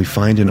 and we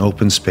find an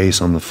open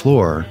space on the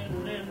floor.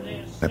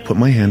 I put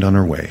my hand on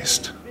her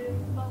waist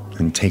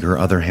and take her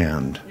other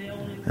hand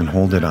and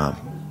hold it up.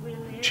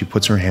 She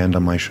puts her hand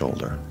on my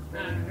shoulder,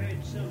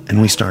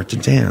 and we start to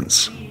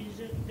dance.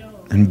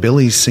 And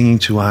Billy's singing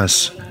to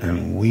us,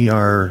 and we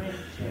are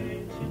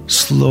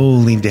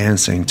slowly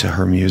dancing to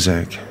her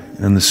music,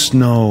 and the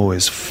snow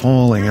is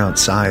falling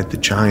outside the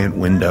giant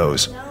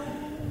windows.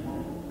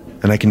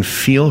 And I can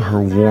feel her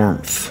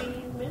warmth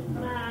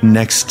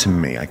next to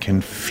me. I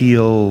can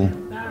feel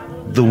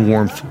the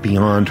warmth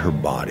beyond her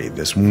body,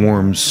 this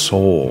warm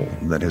soul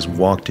that has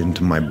walked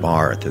into my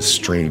bar at this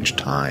strange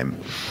time.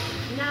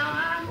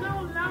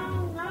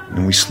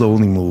 And we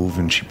slowly move,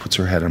 and she puts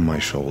her head on my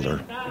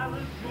shoulder.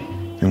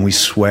 And we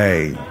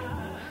sway.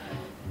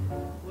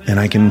 And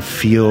I can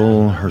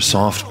feel her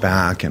soft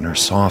back and her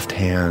soft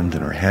hand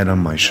and her head on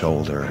my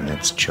shoulder, and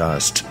it's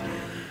just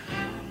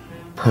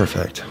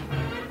perfect.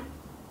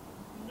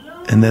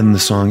 And then the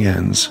song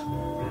ends,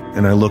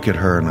 and I look at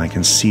her and I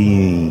can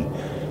see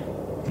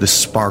the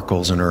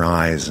sparkles in her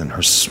eyes, and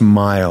her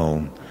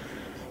smile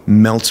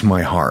melts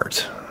my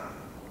heart.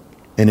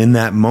 And in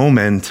that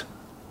moment,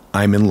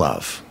 I'm in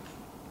love,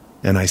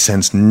 and I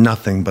sense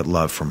nothing but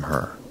love from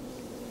her.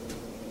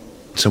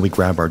 So we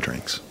grab our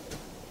drinks,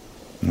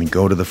 and we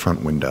go to the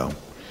front window,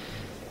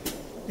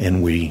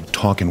 and we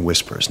talk in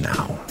whispers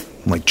now,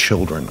 like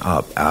children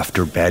up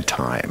after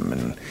bedtime,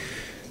 and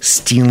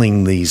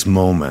stealing these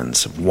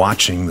moments of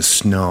watching the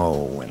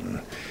snow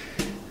and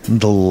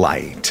the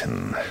light,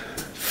 and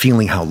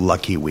feeling how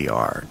lucky we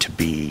are to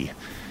be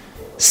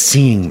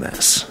seeing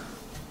this.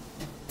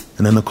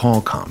 And then the call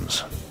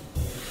comes,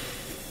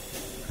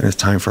 and it's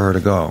time for her to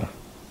go.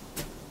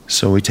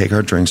 So we take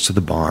our drinks to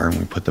the bar, and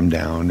we put them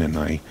down, and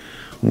I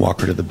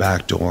walk her to the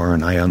back door,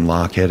 and I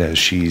unlock it as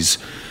she's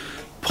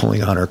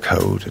pulling on her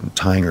coat and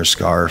tying her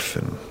scarf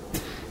and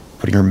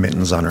putting her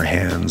mittens on her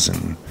hands,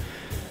 and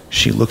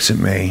she looks at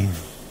me,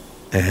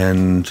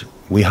 and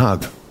we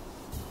hug.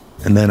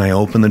 And then I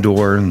open the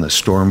door, and the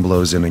storm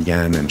blows in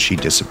again, and she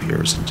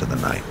disappears into the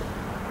night.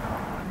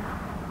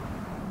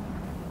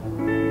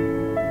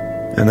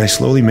 And I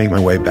slowly make my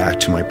way back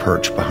to my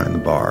perch behind the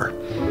bar.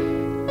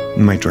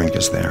 And my drink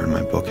is there, and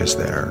my book is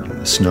there,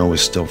 and the snow is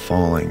still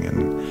falling,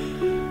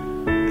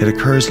 and it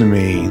occurs to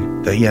me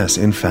that yes,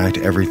 in fact,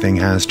 everything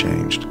has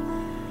changed.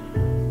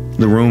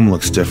 The room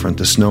looks different,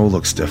 the snow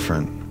looks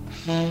different,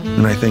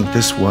 and I think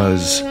this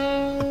was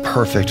a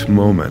perfect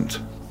moment.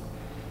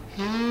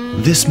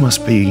 This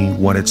must be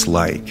what it's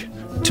like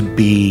to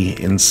be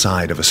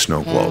inside of a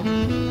snow globe.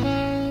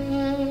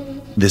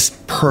 This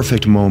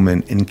perfect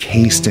moment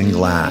encased in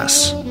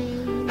glass,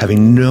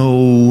 having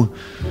no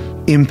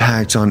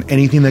impact on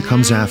anything that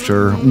comes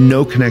after,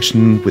 no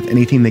connection with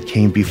anything that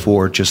came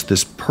before, just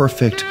this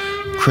perfect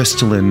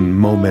crystalline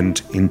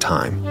moment in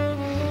time.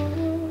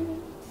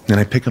 And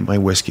I pick up my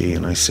whiskey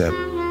and I sip,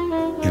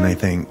 and I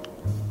think,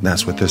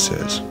 that's what this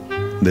is.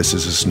 This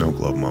is a snow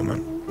globe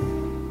moment.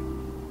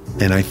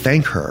 And I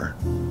thank her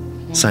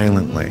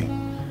silently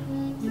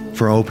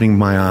for opening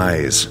my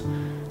eyes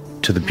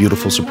to the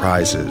beautiful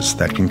surprises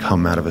that can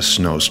come out of a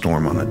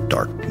snowstorm on a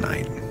dark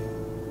night.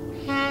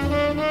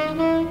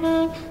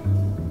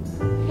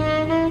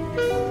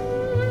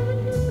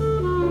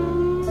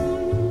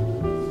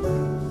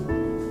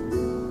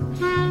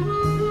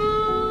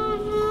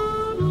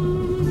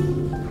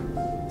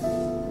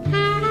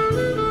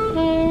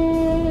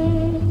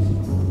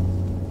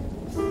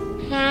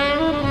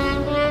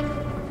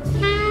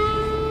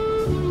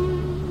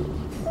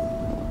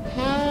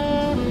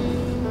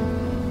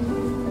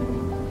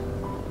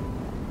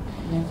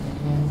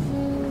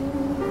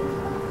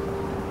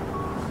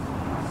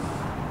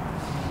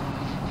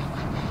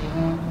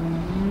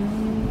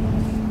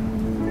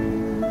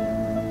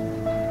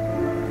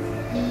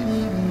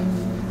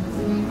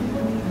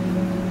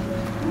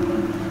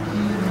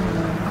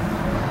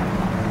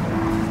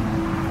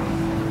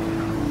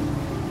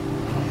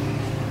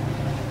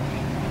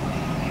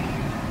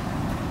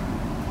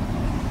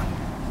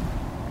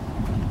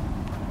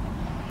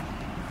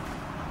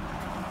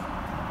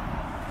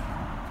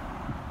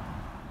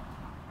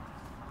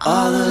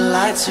 All the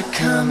lights are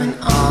coming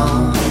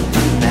on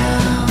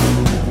now.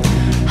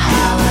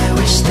 How I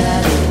wish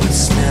that it would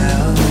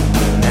snow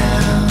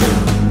now.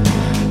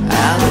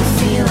 I don't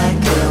feel like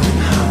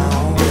going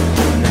home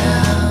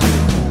now.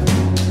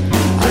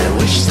 I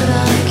wish that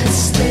I could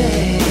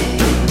stay.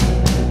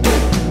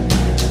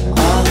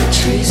 All the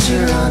trees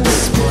are on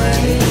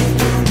display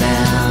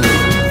now,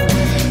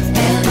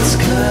 and it's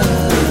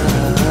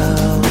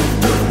cold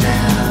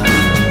now.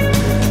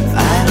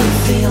 I don't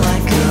feel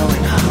like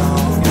going home.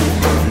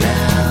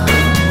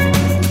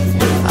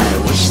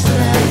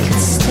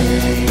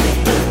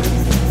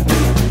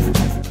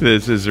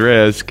 This is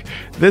Risk.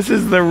 This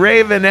is the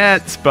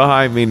Ravenettes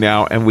behind me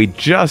now, and we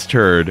just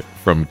heard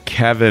from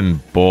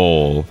Kevin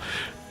Bull.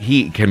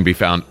 He can be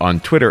found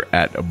on Twitter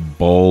at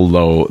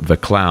Bolo the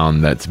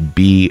Clown. That's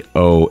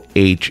Bohlo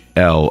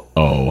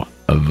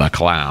the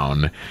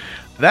Clown.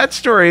 That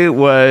story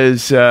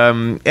was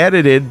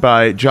edited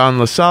by John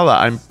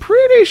LaSala. I'm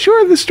pretty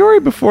sure the story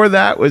before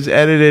that was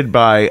edited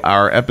by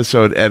our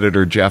episode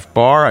editor, Jeff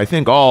Barr. I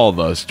think all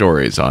the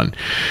stories on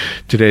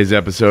today's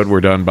episode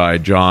were done by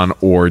John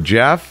or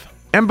Jeff.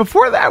 And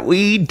before that,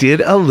 we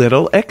did a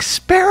little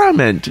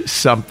experiment,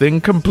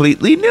 something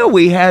completely new.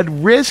 We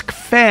had Risk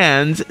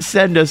fans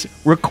send us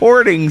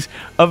recordings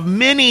of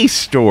mini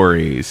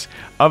stories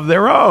of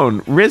their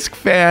own. Risk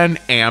fan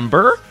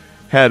Amber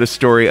had a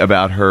story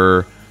about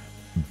her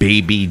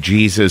baby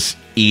Jesus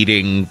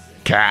eating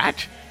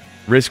cat.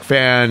 Risk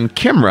fan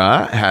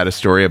Kimra had a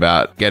story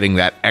about getting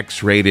that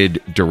X-rated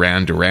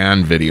Duran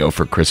Duran video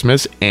for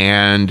Christmas.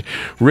 And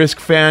Risk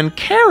fan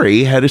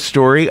Carrie had a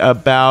story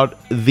about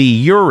the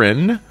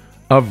urine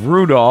of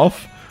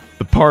Rudolph,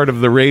 the part of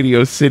the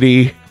Radio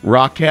City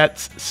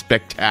Rockettes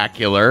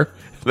spectacular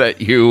that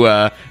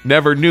you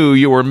never knew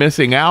you were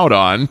missing out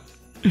on.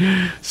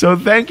 So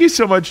thank you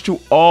so much to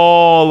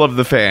all of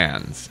the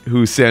fans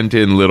who sent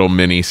in little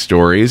mini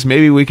stories.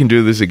 Maybe we can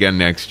do this again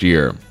next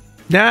year.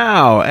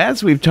 Now,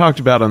 as we've talked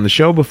about on the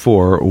show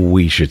before,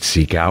 we should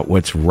seek out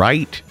what's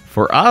right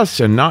for us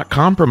and not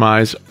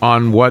compromise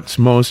on what's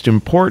most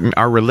important.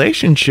 Our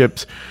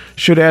relationships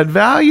should add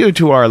value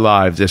to our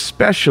lives,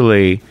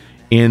 especially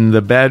in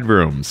the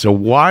bedroom. So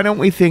why don't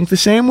we think the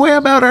same way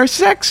about our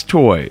sex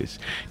toys?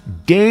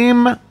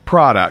 Dame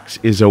Products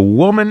is a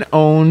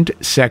woman-owned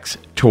sex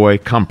toy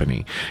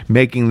company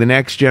making the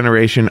next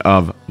generation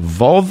of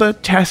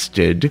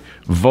vulva-tested,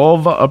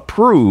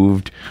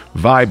 vulva-approved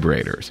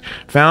vibrators.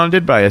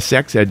 Founded by a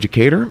sex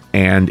educator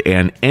and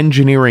an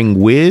engineering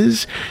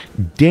whiz,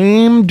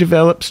 Dame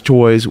develops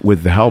toys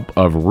with the help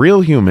of real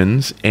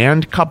humans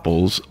and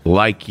couples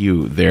like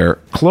you. They're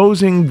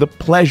closing the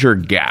pleasure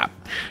gap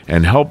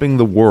and helping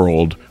the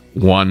world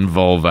one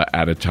vulva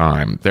at a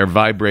time. Their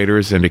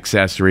vibrators and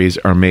accessories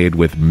are made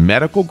with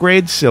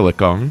medical-grade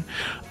silicone,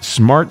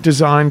 smart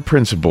design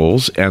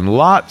principles, and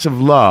lots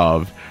of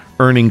love,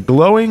 earning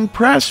glowing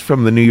press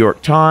from the New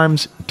York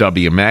Times,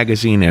 W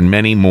Magazine, and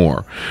many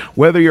more.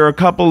 Whether you're a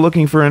couple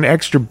looking for an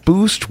extra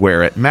boost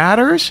where it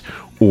matters,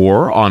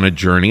 or on a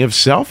journey of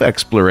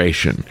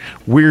self-exploration,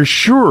 we're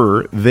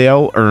sure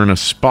they'll earn a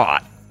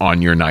spot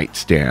on your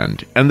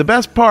nightstand. And the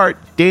best part,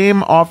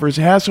 Dame offers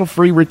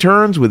hassle-free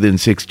returns within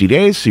 60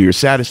 days, so your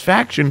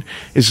satisfaction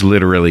is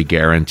literally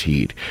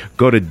guaranteed.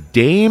 Go to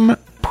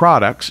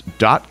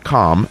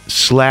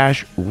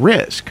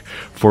dameproducts.com/risk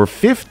for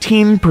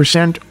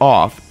 15%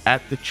 off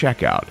at the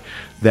checkout.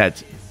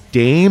 That's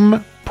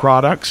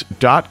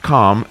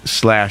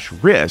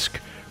dameproducts.com/risk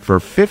for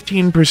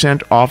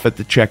 15% off at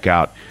the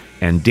checkout,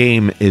 and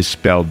Dame is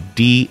spelled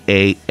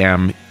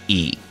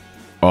D-A-M-E.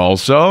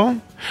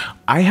 Also,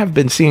 I have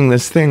been seeing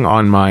this thing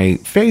on my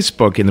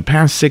Facebook in the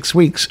past 6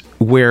 weeks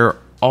where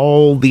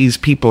all these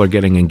people are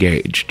getting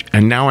engaged.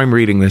 And now I'm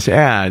reading this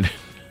ad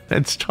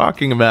that's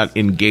talking about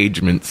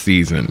engagement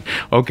season.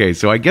 Okay,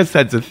 so I guess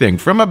that's a thing.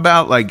 From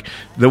about like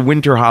the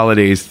winter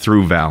holidays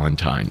through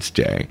Valentine's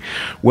Day.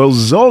 Well,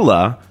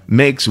 Zola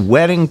makes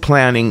wedding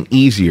planning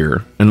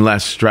easier and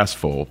less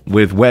stressful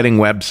with wedding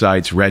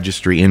websites,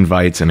 registry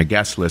invites, and a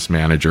guest list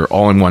manager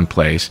all in one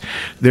place.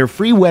 Their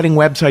free wedding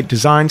website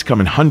designs come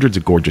in hundreds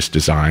of gorgeous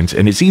designs,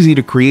 and it's easy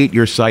to create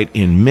your site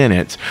in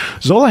minutes.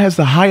 Zola has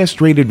the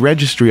highest rated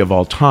registry of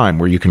all time,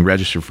 where you can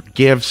register for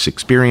gifts,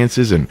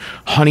 experiences, and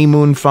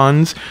honeymoon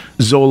funds.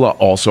 Zola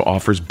also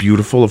offers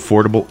beautiful,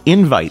 affordable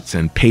invites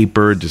and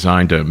paper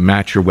designed to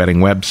match your wedding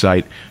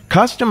website.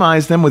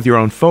 Customize them with your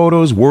own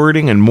photos,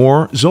 wording, and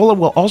more. Zola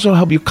will also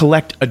help you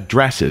collect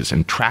addresses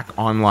and track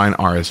online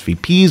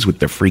RSVPs with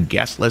their free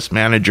guest list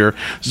manager.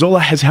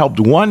 Zola has helped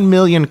 1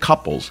 million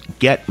couples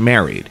get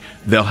married.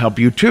 They'll help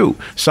you too.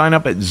 Sign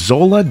up at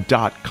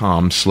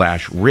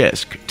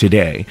zola.com/risk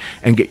today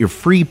and get your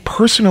free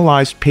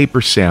personalized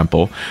paper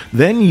sample.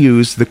 Then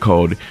use the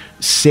code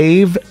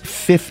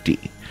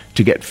SAVE50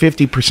 to get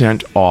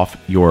 50% off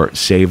your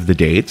Save the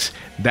Dates.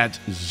 That's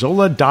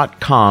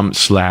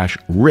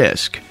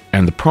zola.com/risk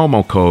and the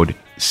promo code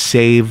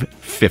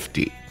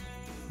SAVE50.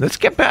 Let's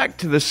get back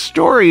to the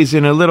stories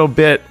in a little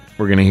bit.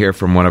 We're going to hear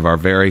from one of our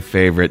very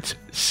favorites,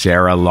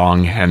 Sarah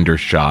Long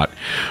Hendershot.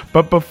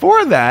 But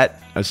before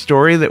that, a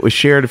story that was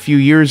shared a few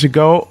years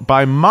ago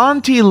by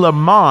Monty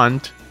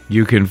Lamont.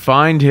 You can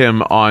find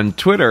him on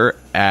Twitter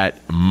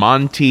at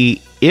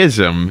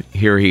Montyism.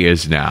 Here he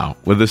is now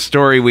with a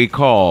story we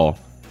call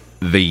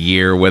The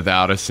Year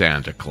Without a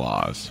Santa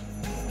Claus.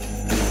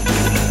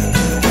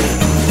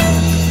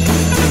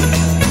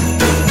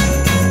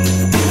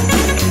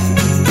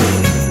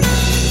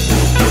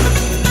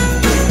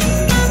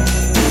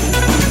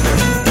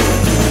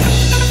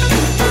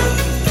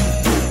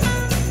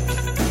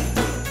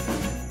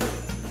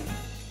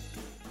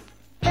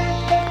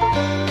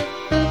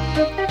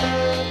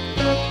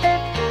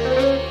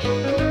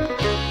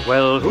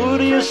 Well, who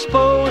do you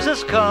suppose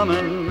is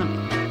coming,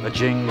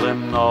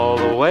 a-jingling all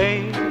the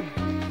way?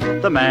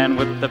 The man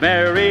with the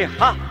merry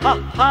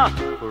ha-ha-ha,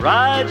 who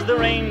rides the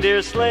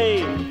reindeer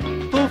sleigh,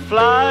 who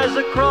flies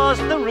across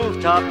the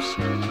rooftops.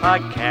 I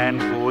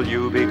can't fool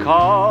you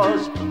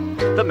because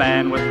The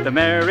man with the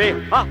merry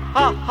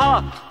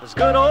ha is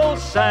good old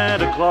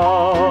Santa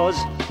Claus.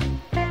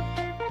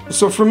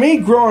 So for me,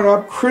 growing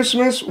up,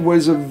 Christmas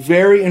was a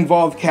very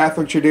involved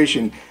Catholic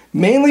tradition,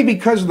 mainly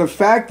because of the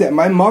fact that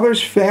my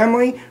mother's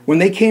family, when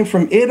they came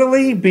from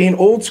Italy, being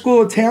old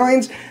school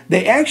Italians,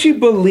 they actually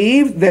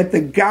believed that the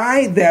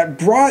guy that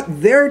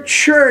brought their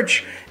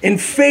church and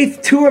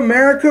faith to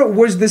America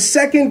was the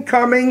second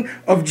coming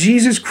of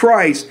Jesus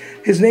Christ.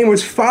 His name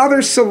was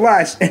Father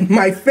Celeste, and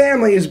my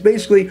family is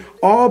basically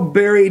all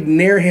buried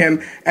near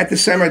him at the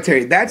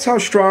cemetery. That's how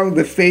strong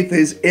the faith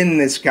is in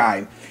this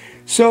guy.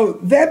 So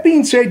that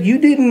being said, you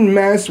didn't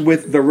mess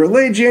with the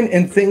religion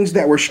and things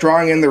that were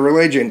strong in the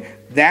religion.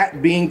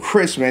 That being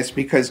Christmas,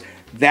 because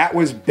that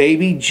was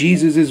baby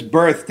Jesus'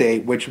 birthday,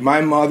 which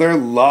my mother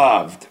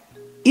loved.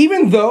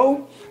 Even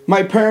though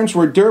my parents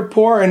were dirt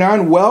poor and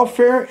on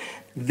welfare,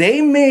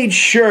 they made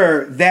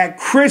sure that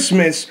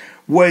Christmas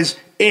was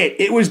it.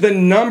 It was the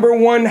number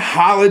one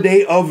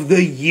holiday of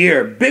the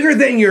year, bigger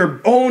than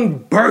your own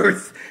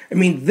birth. I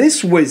mean,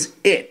 this was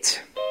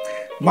it.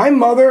 My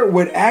mother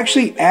would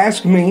actually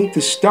ask me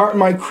to start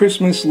my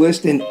Christmas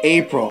list in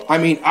April. I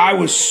mean, I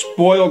was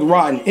spoiled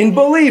rotten. And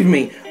believe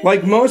me,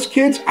 like most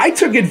kids, I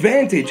took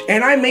advantage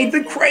and I made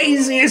the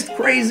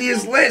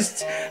craziest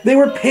lists. They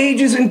were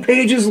pages and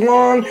pages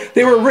long.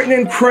 They were written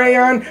in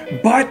crayon,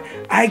 but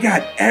I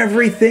got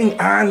everything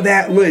on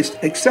that list.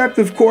 Except,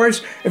 of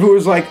course, if it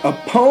was like a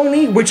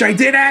pony, which I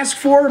did ask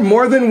for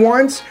more than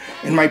once.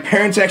 And my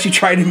parents actually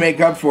tried to make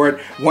up for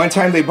it. One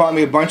time they bought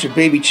me a bunch of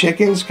baby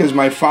chickens because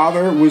my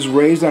father was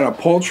raised on a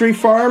poultry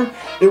farm.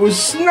 It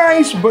was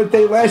nice, but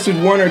they lasted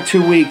 1 or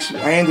 2 weeks.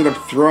 I ended up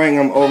throwing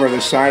them over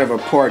the side of a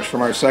porch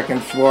from our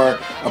second floor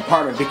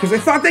apartment because I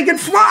thought they could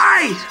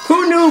fly.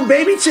 Who knew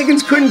baby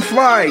chickens couldn't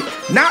fly?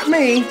 Not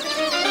me.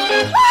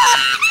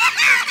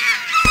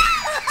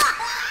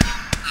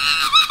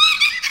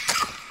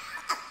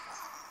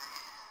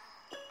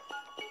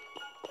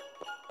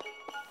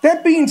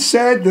 That being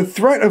said, the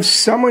threat of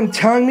someone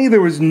telling me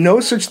there was no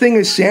such thing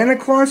as Santa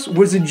Claus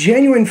was a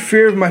genuine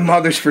fear of my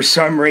mother's for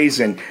some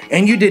reason.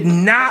 And you did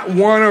not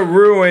want to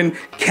ruin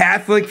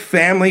Catholic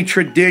family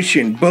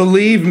tradition,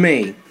 believe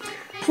me.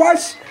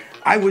 Plus,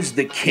 I was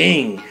the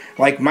king.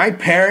 Like, my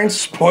parents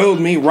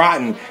spoiled me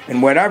rotten,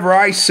 and whatever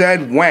I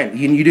said went.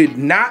 You did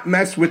not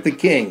mess with the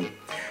king.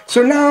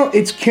 So now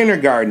it's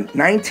kindergarten,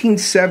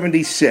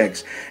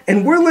 1976,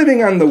 and we're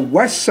living on the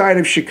west side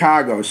of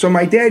Chicago, so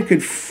my dad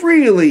could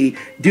freely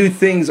do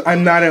things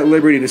I'm not at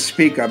liberty to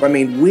speak of. I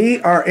mean, we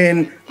are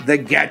in the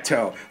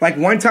ghetto. Like,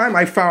 one time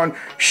I found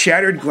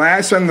shattered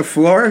glass on the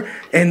floor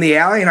in the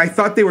alley, and I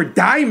thought they were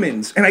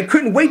diamonds, and I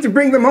couldn't wait to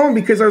bring them home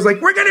because I was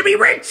like, we're gonna be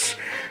rich!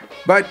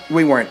 But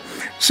we weren't.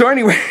 So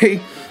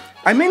anyway,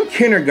 I'm in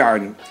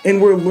kindergarten,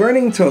 and we're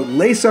learning to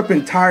lace up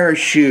entire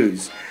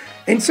shoes.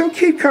 And some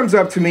kid comes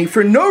up to me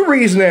for no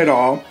reason at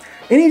all,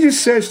 and he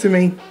just says to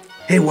me,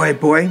 "Hey, white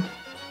boy,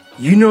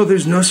 you know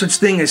there's no such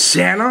thing as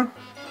Santa?"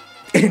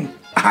 And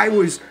I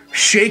was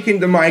shaken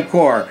to my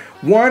core.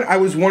 One, I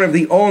was one of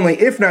the only,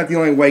 if not the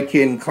only white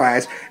kid in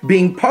class,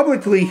 being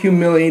publicly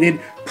humiliated,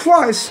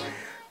 plus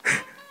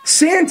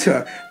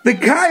Santa, the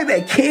guy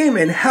that came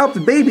and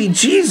helped baby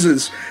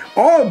Jesus,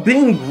 all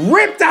being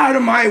ripped out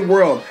of my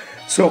world.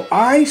 So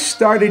I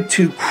started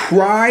to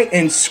cry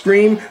and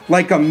scream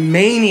like a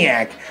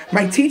maniac.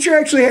 My teacher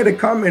actually had to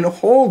come and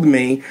hold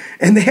me,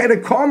 and they had to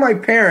call my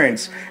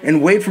parents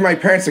and wait for my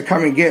parents to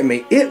come and get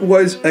me. It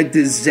was a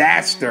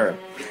disaster.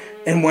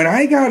 And when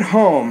I got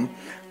home,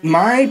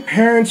 my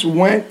parents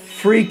went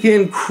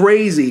freaking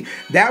crazy.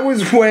 That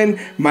was when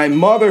my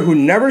mother, who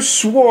never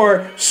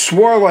swore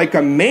like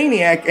a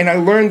maniac, and I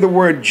learned the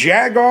word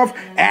jagoff,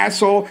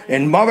 asshole,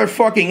 and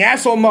motherfucking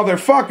asshole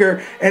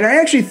motherfucker, and I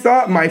actually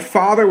thought my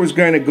father was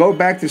going to go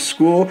back to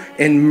school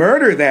and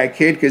murder that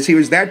kid because he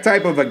was that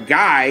type of a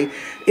guy.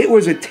 It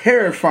was a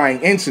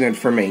terrifying incident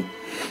for me.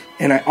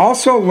 And I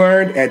also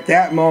learned at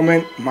that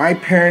moment my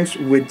parents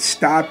would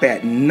stop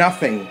at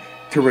nothing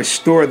to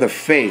restore the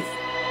faith.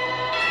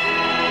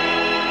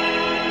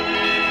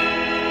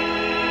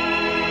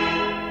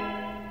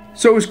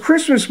 So it was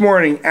Christmas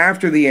morning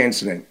after the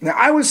incident. Now,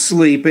 I was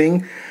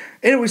sleeping,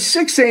 and it was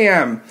 6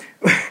 a.m.,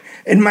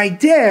 and my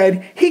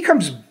dad, he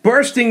comes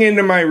bursting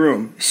into my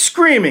room,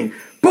 screaming,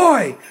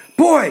 boy,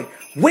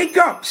 wake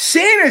up,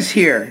 Santa's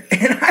here.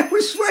 And I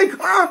was like,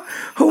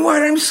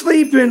 what, I'm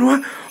sleeping.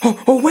 What?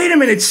 Oh, wait a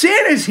minute,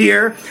 Santa's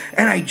here.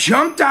 And I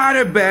jumped out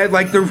of bed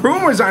like the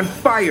room was on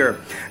fire,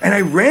 and I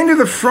ran to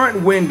the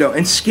front window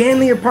and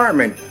scanned the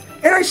apartment,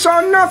 and I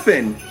saw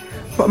nothing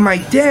but my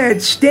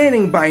dad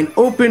standing by an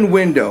open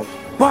window.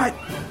 But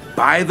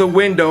by the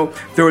window,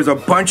 there was a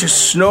bunch of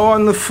snow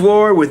on the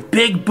floor with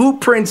big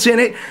boot prints in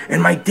it,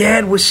 and my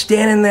dad was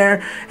standing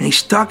there, and he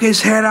stuck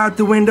his head out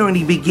the window, and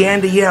he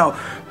began to yell,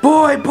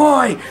 boy,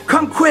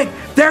 come quick,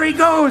 there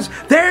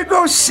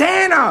goes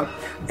Santa.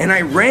 And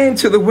I ran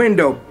to the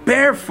window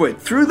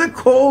barefoot through the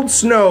cold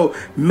snow,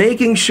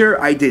 making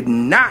sure I did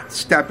not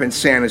step in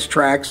Santa's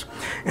tracks.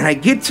 And I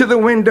get to the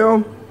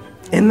window,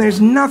 and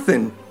there's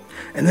nothing.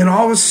 And then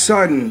all of a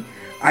sudden,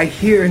 I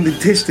hear in the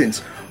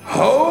distance,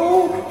 ho,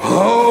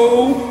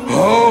 Ho,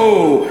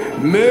 ho,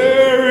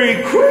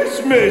 Merry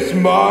Christmas,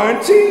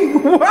 Monty.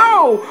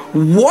 Whoa,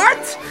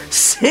 what?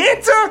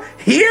 Santa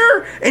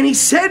here? And he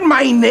said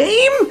my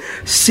name?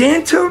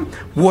 Santa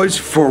was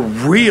for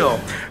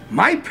real.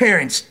 My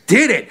parents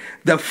did it.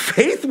 The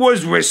faith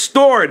was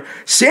restored.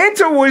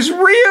 Santa was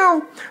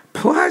real.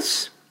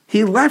 Plus,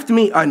 he left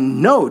me a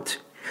note.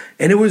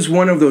 And it was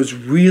one of those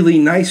really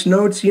nice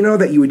notes, you know,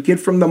 that you would get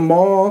from the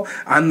mall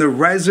on the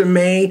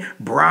resume,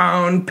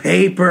 brown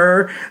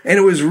paper. And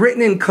it was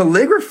written in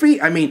calligraphy.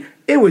 I mean,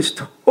 it was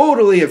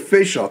totally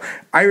official.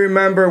 I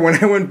remember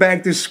when I went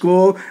back to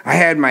school, I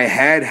had my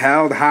head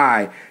held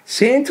high.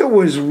 Santa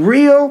was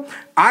real.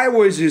 I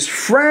was his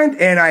friend,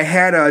 and I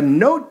had a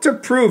note to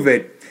prove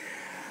it.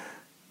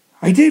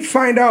 I did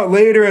find out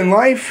later in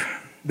life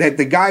that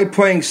the guy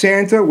playing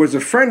Santa was a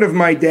friend of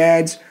my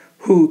dad's,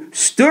 who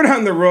stood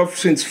on the roof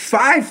since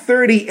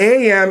 5:30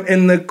 a.m.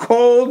 in the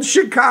cold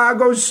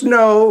Chicago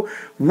snow,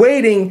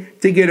 waiting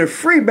to get a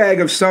free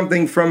bag of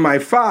something from my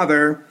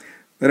father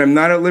that I'm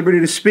not at liberty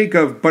to speak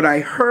of, but I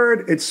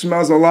heard it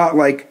smells a lot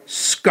like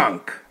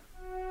skunk.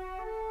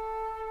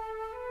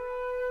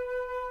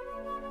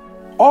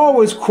 All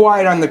was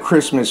quiet on the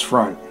Christmas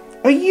front.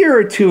 A year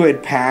or two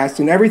had passed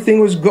and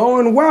everything was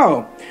going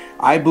well.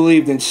 I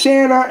believed in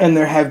Santa, and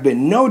there have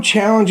been no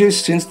challenges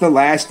since the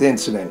last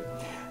incident.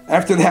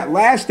 After that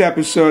last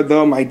episode,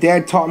 though, my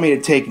dad taught me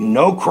to take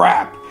no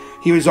crap.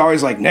 He was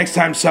always like, next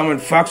time someone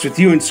fucks with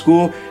you in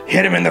school,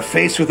 hit him in the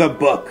face with a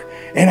book.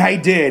 And I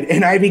did,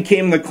 and I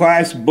became the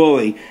class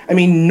bully. I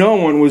mean, no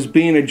one was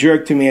being a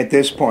jerk to me at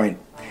this point.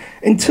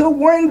 Until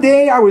one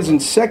day I was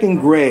in second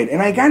grade,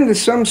 and I got into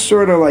some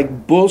sort of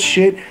like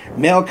bullshit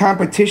male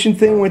competition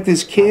thing with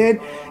this kid,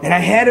 and I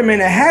had him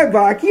in a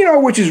headlock, you know,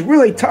 which is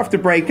really tough to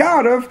break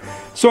out of.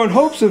 So in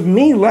hopes of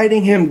me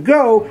letting him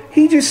go,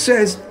 he just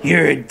says,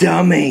 "You're a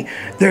dummy.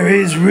 There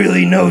is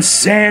really no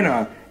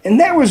Santa." And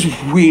that was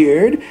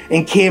weird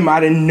and came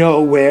out of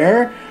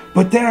nowhere.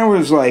 But then I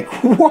was like,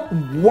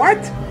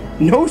 what?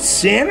 No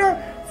Santa?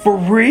 For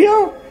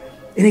real?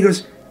 And he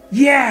goes,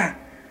 "Yeah."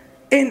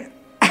 And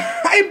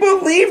I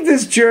believed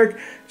this jerk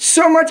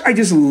so much I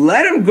just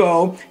let him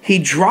go. He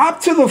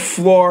dropped to the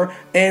floor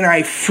and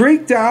I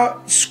freaked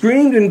out,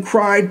 screamed and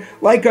cried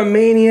like a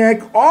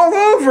maniac all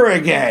over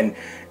again.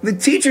 The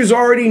teachers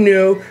already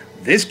knew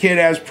this kid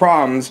has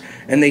problems,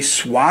 and they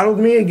swaddled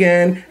me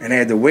again, and I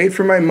had to wait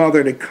for my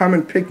mother to come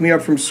and pick me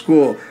up from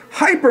school.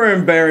 Hyper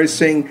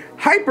embarrassing,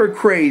 hyper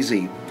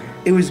crazy.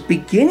 It was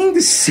beginning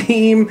to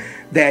seem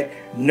that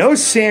no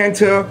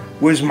Santa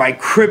was my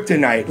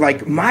kryptonite,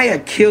 like my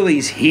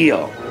Achilles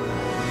heel.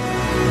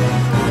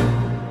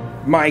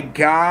 My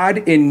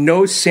God and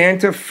no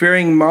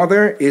Santa-fearing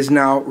mother is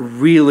now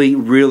really,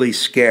 really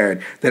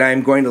scared that I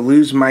am going to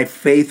lose my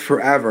faith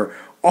forever.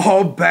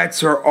 All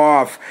bets are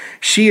off.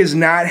 She is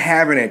not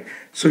having it.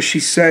 So she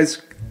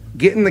says,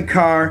 "Get in the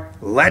car,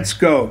 let's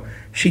go."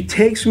 She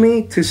takes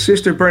me to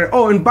Sister Bernadette.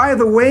 Oh, and by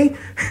the way,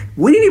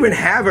 we didn't even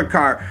have a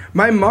car.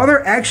 My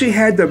mother actually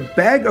had to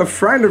beg a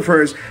friend of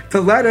hers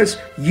to let us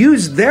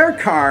use their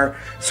car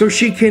so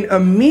she can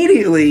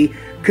immediately,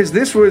 because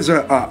this was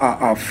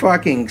a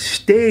fucking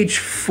stage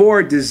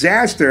 4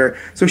 disaster,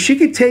 so she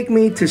could take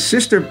me to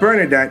Sister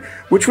Bernadette,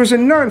 which was a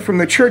nun from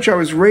the church I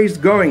was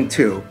raised going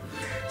to.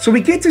 So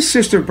we get to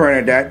Sister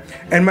Bernadette,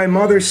 and my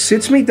mother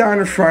sits me down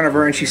in front of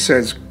her, and she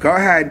says, "Go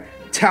ahead,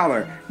 tell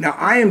her." Now,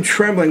 I am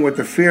trembling with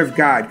the fear of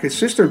God, because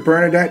Sister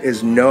Bernadette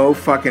is no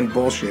fucking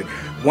bullshit.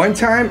 One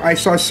time, I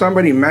saw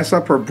somebody mess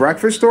up her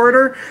breakfast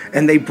order,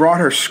 and they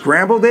brought her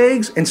scrambled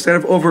eggs instead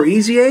of over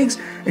easy eggs,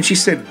 and she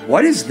said,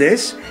 "What is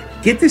this?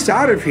 Get this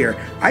out of here."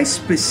 I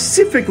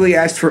specifically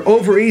asked for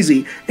over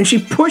easy, and she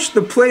pushed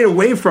the plate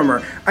away from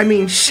her. I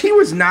mean, she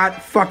was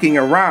not fucking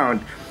around.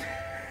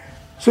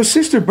 So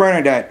Sister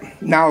Bernadette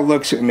now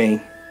looks at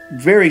me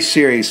very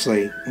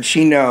seriously, and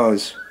she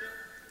knows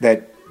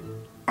that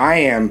I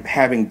am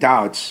having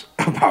doubts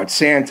about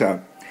Santa.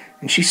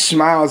 And she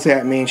smiles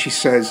at me and she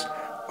says,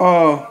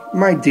 "Oh,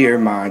 my dear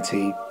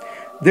Monty,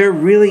 there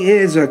really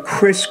is a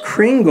Kris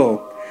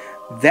Kringle.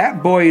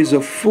 That boy is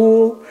a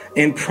fool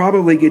and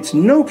probably gets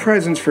no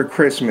presents for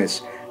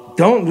Christmas.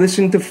 Don't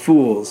listen to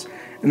fools."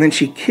 And then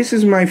she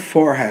kisses my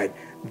forehead.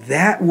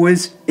 That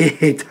was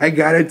it. I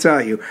gotta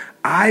tell you,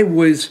 I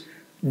was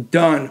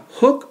done.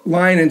 Hook,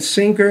 line, and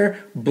sinker,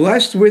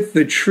 blessed with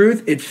the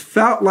truth. It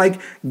felt like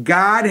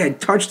God had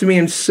touched me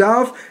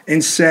himself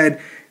and said,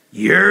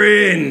 "You're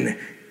in.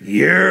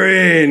 You're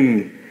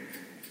in."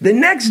 The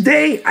next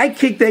day, I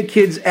kicked that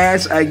kid's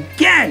ass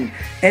again,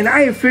 and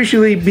I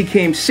officially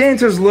became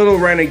Santa's little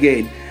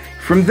renegade.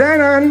 From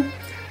then on,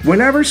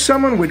 whenever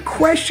someone would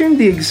question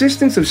the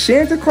existence of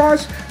Santa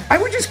Claus, I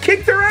would just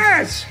kick their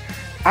ass.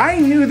 I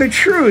knew the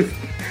truth.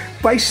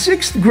 By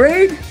 6th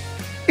grade,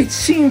 it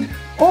seemed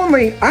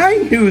only I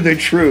knew the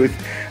truth.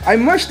 I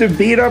must have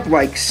beat up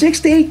like 6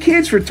 to 8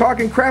 kids for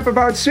talking crap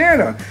about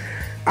Santa.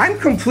 I'm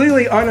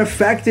completely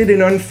unaffected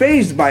and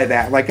unfazed by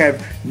that. Like, I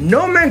have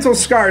no mental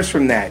scars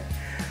from that.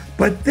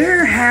 but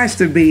there has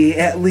to be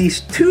at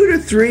least 2 to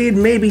 3,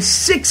 maybe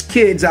 6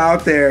 kids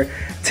out there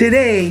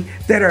today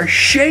that are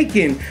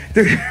shaken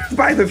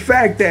by the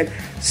fact that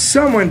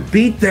someone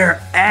beat their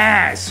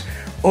ass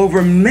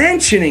over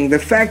mentioning the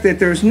fact that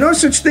there's no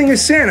such thing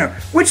as Santa,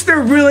 which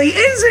there really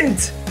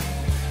isn't.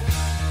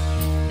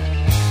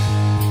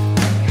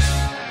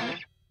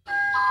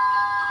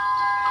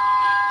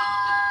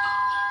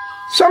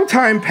 Some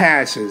time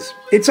passes.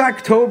 It's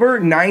October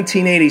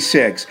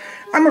 1986.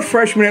 I'm a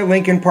freshman at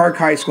Lincoln Park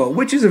High School,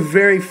 which is a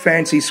very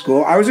fancy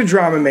school. I was a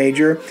drama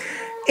major.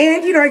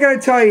 And, I gotta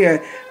tell you,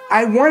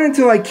 I wanted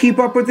to keep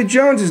up with the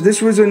Joneses.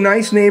 This was a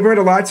nice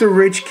neighborhood, lots of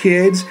rich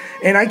kids,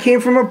 and I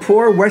came from a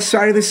poor west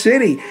side of the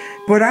city.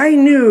 But I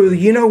knew,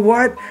 you know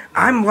what?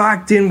 I'm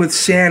locked in with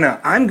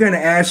Santa. I'm gonna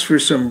ask for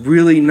some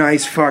really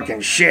nice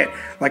fucking shit,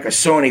 like a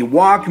Sony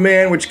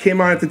Walkman, which came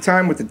out at the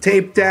time with the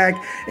tape deck,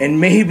 and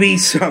maybe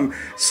some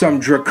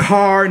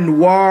Drakkar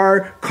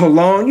Noir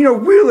cologne,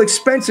 real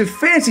expensive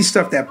fancy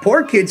stuff that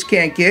poor kids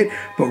can't get,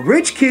 but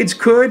rich kids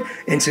could.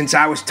 And since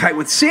I was tight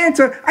with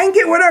Santa, I can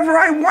get whatever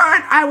I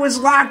want. I was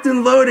locked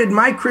and loaded.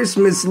 My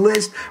Christmas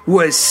list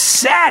was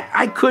set.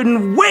 I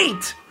couldn't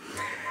wait.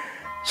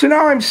 So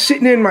now I'm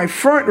sitting in my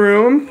front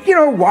room,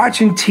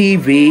 watching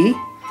TV,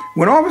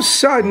 when all of a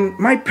sudden,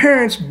 my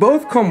parents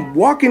both come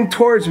walking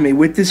towards me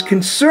with this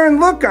concerned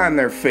look on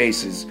their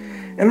faces.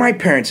 And my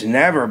parents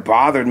never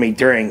bothered me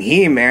during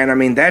He-Man. I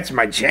mean, that's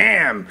my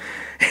jam.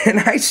 And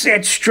I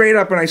sat straight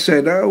up and I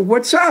said,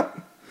 what's up?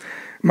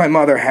 My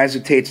mother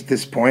hesitates at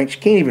this point.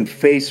 She can't even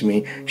face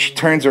me. She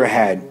turns her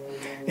head.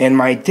 And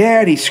my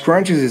dad, he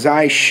scrunches his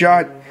eyes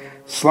shut,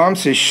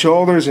 slumps his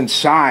shoulders and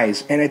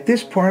sighs. And at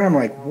this point, I'm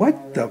like,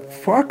 what the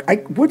fuck?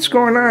 What's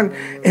going on?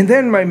 And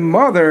then my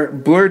mother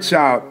blurts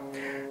out,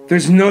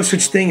 there's no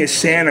such thing as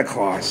Santa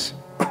Claus.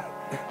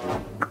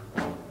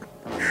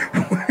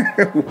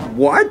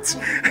 What?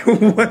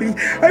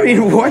 I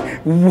mean, what?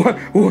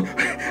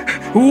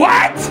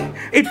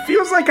 It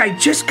feels like I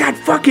just got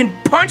fucking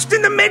punched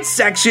in the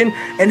midsection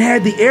and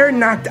had the air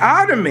knocked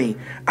out of me.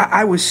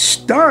 I was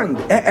stunned.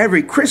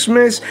 Every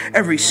Christmas,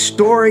 every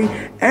story,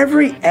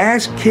 every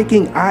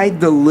ass-kicking I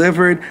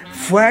delivered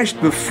flashed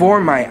before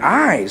my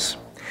eyes.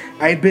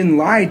 I had been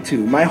lied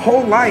to my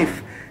whole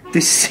life,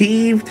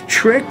 deceived,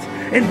 tricked,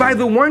 and by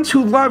the ones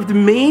who loved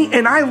me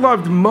and I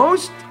loved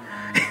most.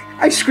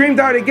 I screamed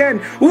out again,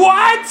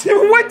 "What?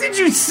 What did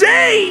you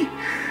say?"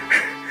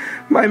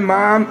 My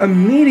mom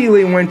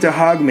immediately went to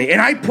hug me,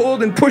 and I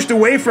pulled and pushed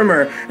away from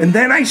her. And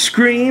then I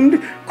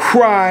screamed,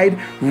 cried,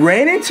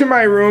 ran into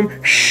my room,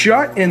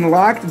 shut and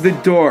locked the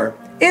door.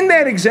 In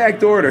that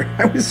exact order.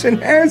 I was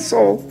an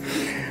asshole.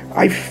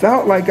 I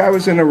felt like I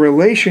was in a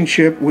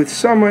relationship with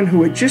someone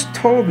who had just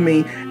told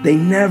me they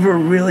never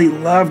really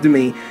loved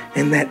me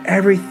and that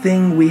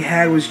everything we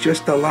had was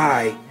just a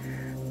lie.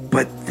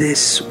 But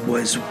this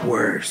was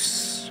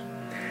worse.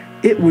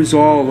 It was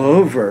all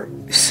over.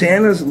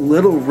 Santa's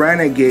little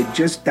renegade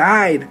just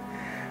died.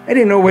 I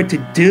didn't know what to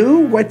do,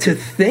 what to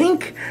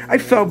think. I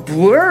felt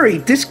blurry,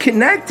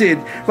 disconnected,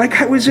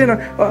 like I was in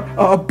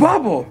a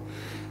bubble.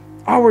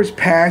 Hours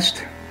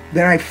passed.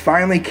 Then I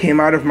finally came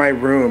out of my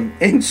room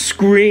and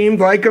screamed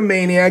like a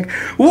maniac,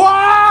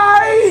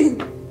 "Why?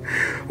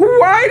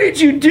 Why did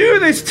you do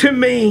this to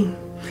me?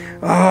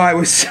 Oh, I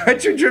was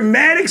such a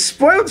dramatic,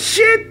 spoiled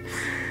shit.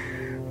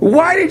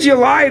 Why did you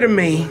lie to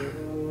me?"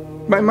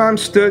 My mom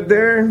stood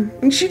there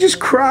and she just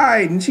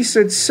cried and she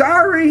said,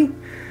 "Sorry,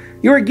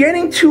 you were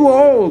getting too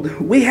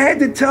old. We had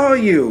to tell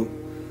you."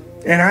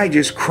 And I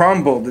just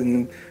crumbled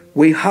and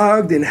we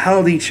hugged and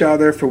held each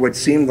other for what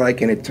seemed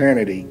like an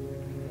eternity.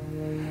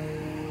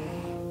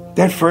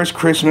 That first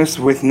Christmas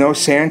with no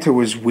Santa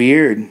was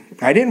weird.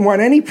 I didn't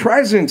want any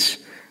presents.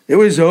 It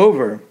was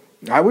over.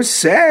 I was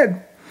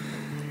sad.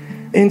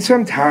 In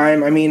some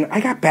time, I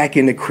got back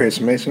into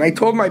Christmas, and I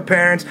told my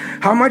parents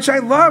how much I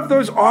loved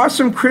those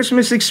awesome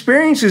Christmas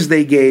experiences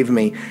they gave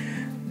me.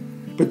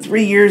 But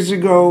 3 years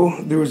ago,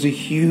 there was a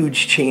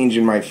huge change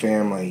in my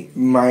family.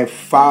 My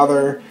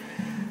father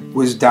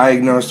was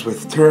diagnosed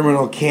with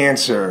terminal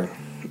cancer,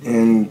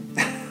 and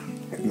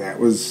that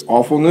was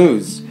awful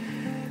news.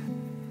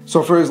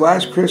 So for his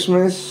last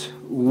Christmas,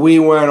 we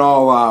went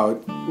all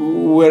out.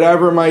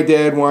 Whatever my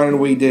dad wanted,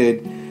 we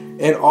did.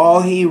 And all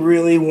he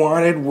really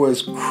wanted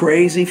was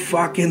crazy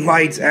fucking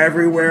lights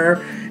everywhere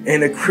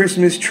and a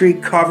Christmas tree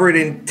covered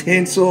in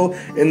tinsel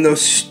and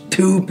those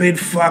stupid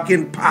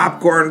fucking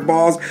popcorn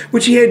balls,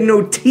 which he had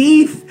no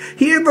teeth.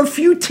 He had a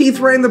few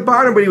teeth right in the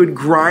bottom, but he would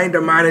grind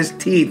them on his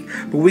teeth.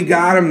 But we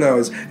got him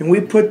those. And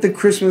we put the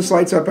Christmas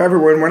lights up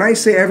everywhere. And when I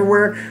say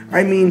everywhere,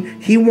 I mean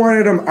he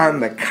wanted them on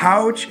the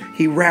couch.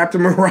 He wrapped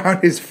them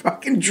around his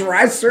fucking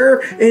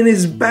dresser in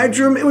his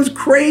bedroom. It was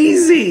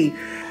crazy.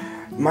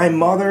 My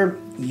mother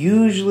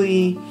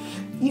usually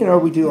you know,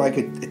 we do like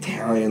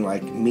Italian,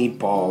 like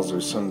meatballs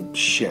or some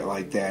shit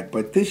like that.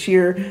 But this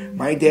year,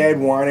 my dad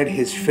wanted,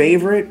 his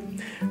favorite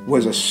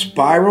was a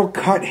spiral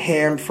cut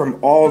ham from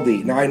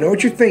Aldi. Now, I know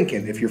what you're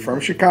thinking. If you're from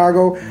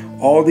Chicago,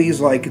 Aldi's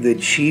like the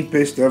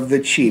cheapest of the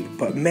cheap.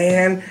 But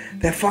man,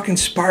 that fucking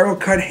spiral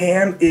cut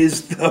ham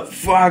is the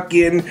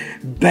fucking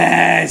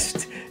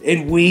best.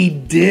 And we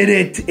did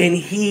it, and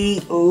he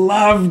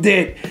loved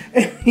it.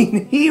 I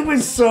mean, he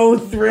was so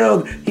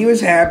thrilled. He was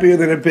happier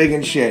than a pig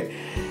in shit.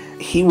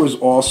 He was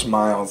all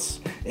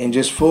smiles and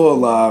just full of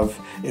love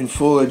and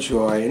full of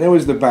joy, and it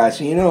was the best.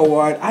 And you know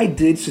what? I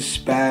did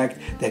suspect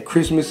that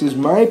Christmases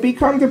might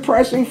become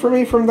depressing for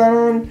me from then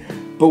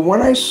on, but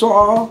when I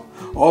saw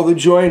all the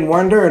joy and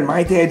wonder in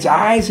my dad's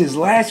eyes his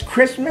last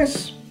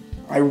Christmas,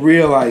 I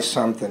realized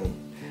something.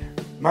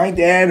 My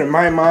dad and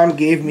my mom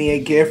gave me a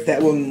gift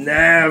that will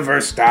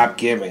never stop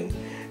giving.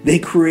 They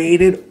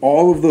created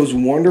all of those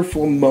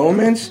wonderful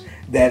moments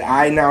that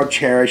I now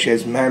cherish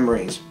as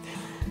memories.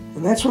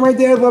 And that's why my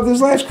dad loved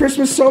his last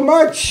Christmas so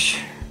much,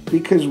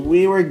 because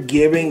we were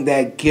giving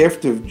that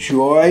gift of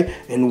joy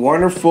and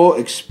wonderful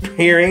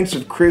experience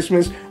of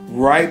Christmas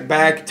right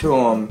back to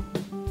him.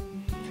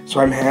 So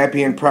I'm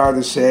happy and proud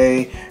to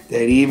say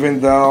that even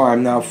though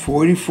I'm now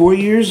 44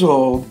 years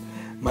old,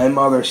 my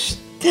mother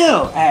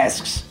still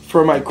asks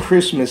for my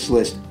Christmas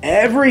list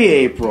every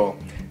April,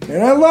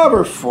 and I love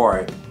her for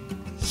it.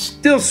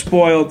 Still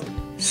spoiled,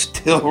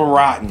 still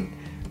rotten.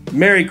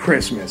 Merry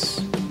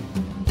Christmas.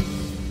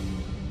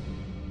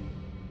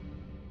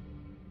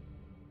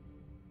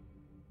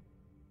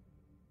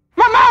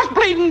 My mouth's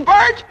bleeding,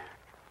 Bert!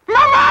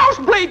 My mouth's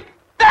bleeding!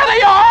 There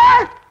they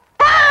are!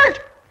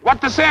 Bert!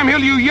 What the Sam Hill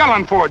you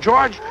yelling for,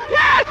 George?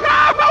 Yes,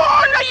 I'm the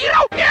one that you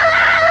don't hear!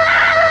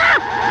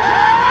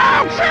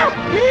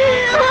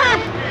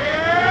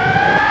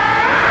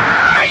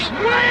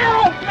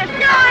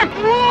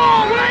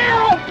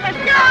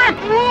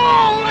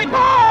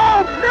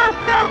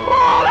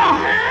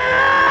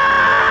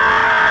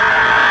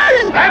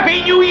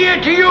 Happy New Year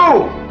to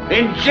you!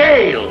 In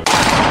jail!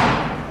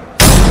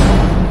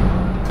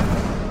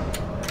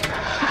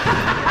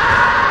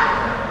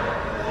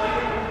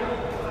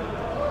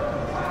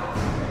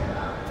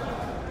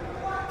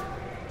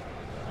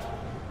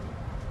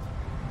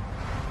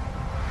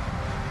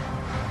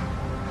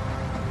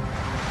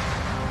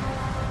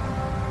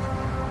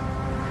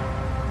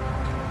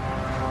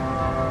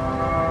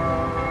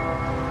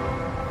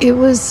 It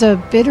was a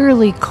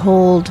bitterly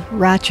cold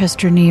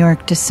Rochester, New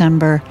York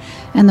December,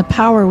 and the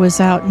power was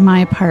out in my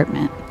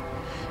apartment.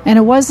 And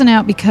it wasn't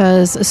out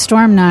because a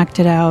storm knocked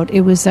it out.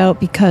 It was out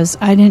because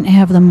I didn't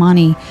have the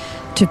money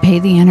to pay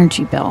the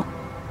energy bill.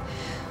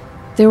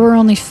 There were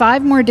only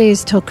 5 more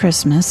days till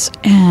Christmas,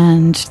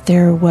 and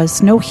there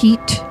was no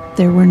heat,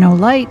 there were no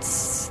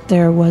lights,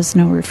 there was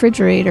no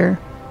refrigerator.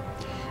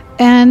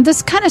 And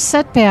this kind of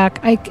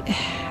setback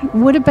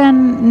would have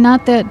been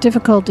not that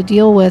difficult to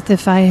deal with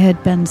if I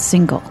had been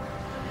single.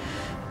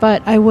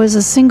 But I was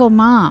a single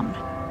mom,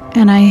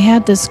 and I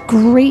had this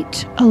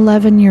great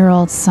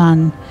 11-year-old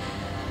son.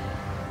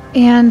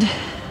 And,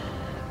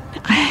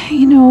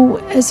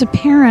 as a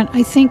parent,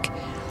 I think,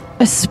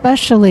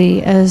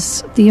 especially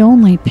as the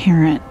only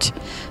parent,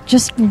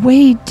 just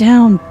way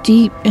down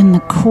deep in the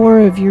core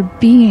of your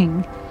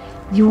being,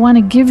 you want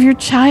to give your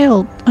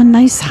child a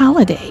nice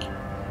holiday.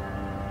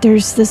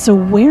 There's this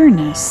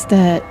awareness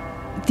that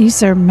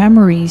these are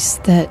memories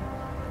that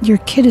your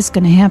kid is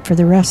going to have for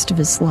the rest of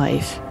his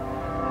life.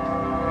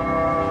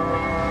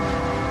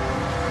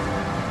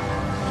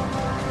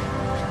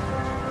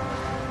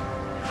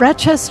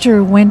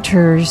 Rochester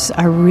winters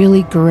are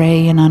really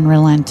gray and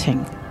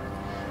unrelenting.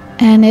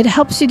 And it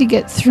helps you to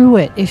get through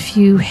it if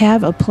you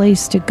have a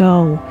place to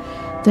go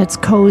that's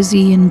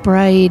cozy and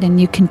bright, and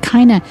you can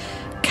kind of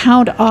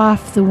count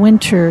off the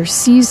winter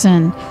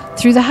season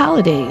through the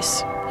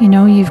holidays.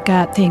 You've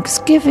got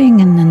Thanksgiving,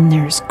 and then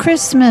there's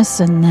Christmas,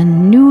 and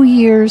then New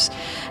Year's.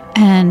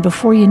 And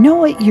before you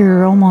know it,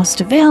 you're almost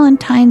to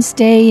Valentine's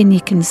Day, and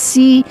you can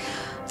see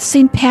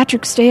St.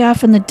 Patrick's Day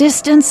off in the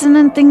distance, and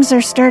then things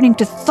are starting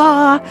to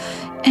thaw,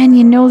 and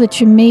you know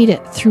that you made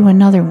it through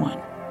another one.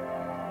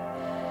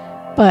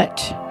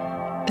 But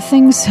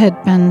things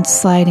had been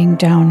sliding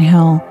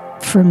downhill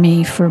for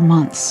me for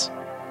months.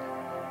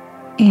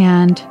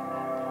 And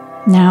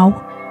now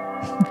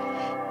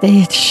they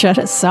had shut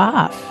us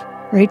off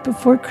right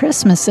before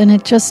Christmas, and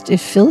it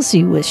fills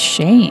you with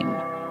shame.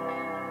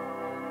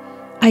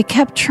 I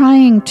kept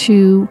trying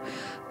to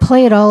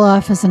play it all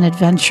off as an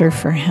adventure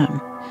for him.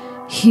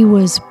 He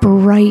was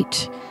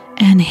bright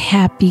and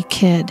happy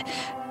kid,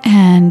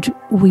 and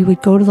we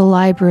would go to the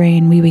library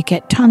and we would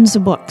get tons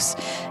of books,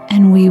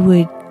 and we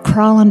would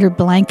crawl under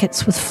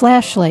blankets with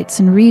flashlights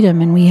and read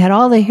them, and we had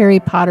all the Harry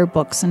Potter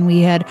books, and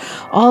we had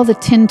all the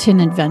Tintin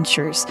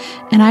adventures,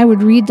 and I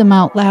would read them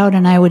out loud,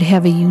 and I would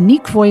have a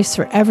unique voice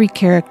for every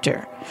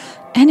character,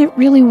 and it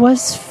really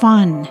was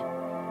fun.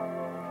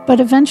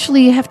 But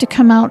eventually you have to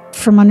come out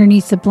from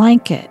underneath the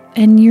blanket,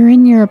 and you're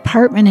in your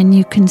apartment and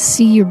you can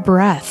see your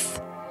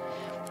breath,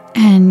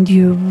 and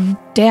you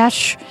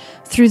dash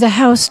through the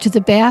house to the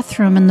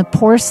bathroom, and the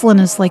porcelain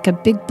is like a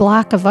big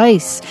block of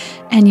ice,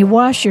 and you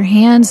wash your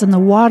hands, and the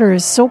water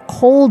is so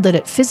cold that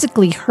it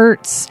physically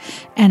hurts,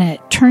 and it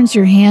turns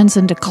your hands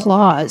into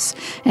claws,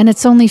 and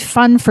it's only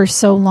fun for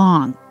so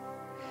long.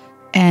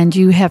 And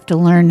you have to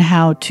learn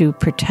how to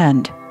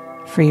pretend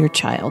for your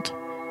child.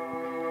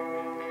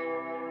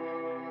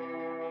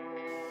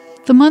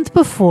 The month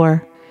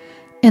before,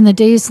 in the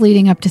days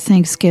leading up to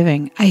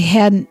Thanksgiving, I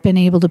hadn't been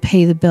able to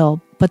pay the bill,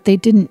 but they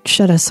didn't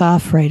shut us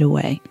off right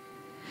away.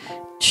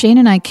 Shane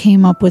and I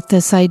came up with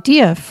this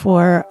idea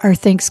for our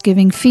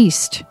Thanksgiving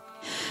feast.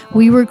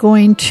 We were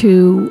going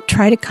to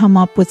try to come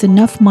up with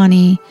enough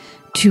money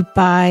to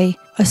buy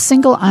a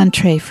single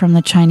entree from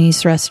the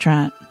Chinese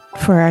restaurant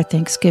for our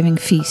Thanksgiving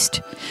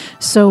feast.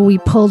 So we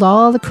pulled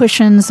all the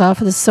cushions off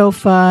of the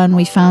sofa and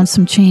we found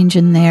some change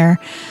in there.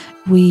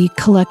 We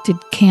collected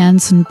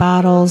cans and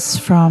bottles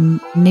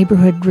from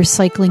neighborhood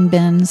recycling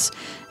bins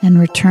and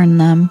returned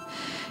them.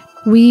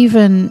 We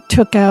even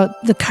took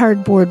out the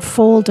cardboard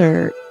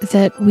folder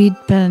that we'd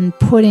been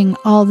putting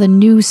all the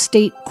new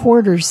state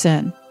quarters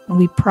in.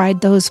 We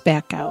pried those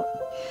back out.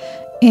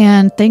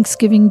 And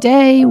Thanksgiving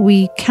Day,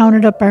 we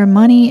counted up our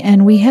money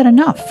and we had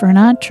enough for an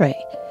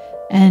entree.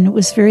 And it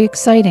was very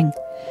exciting.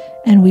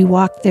 And we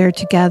walked there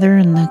together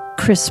in the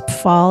crisp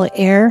fall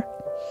air.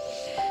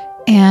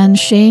 And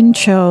Shane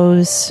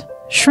chose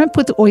shrimp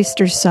with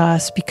oyster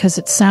sauce because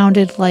it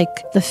sounded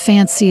like the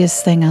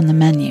fanciest thing on the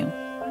menu.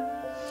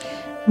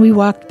 We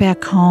walked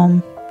back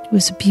home. It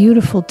was a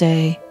beautiful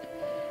day.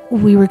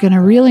 We were going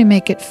to really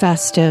make it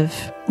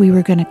festive. We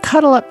were going to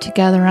cuddle up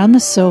together on the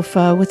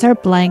sofa with our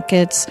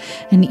blankets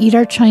and eat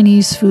our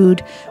Chinese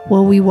food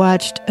while we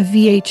watched a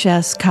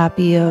VHS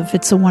copy of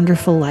It's a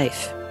Wonderful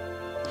Life.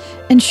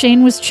 And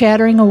Shane was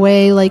chattering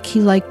away like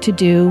he liked to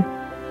do,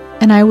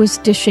 and I was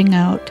dishing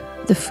out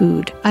the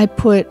food. I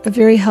put a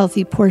very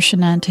healthy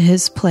portion onto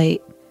his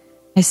plate.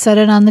 I set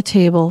it on the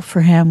table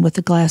for him with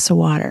a glass of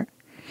water.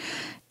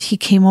 He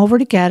came over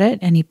to get it,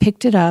 and he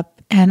picked it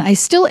up, and I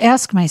still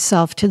ask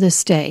myself to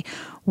this day,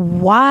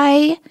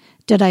 why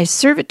did I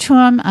serve it to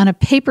him on a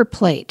paper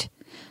plate?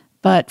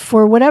 But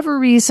for whatever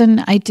reason,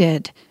 I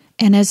did.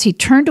 And as he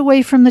turned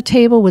away from the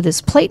table with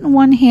his plate in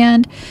one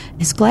hand,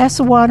 his glass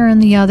of water in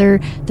the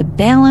other, the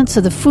balance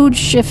of the food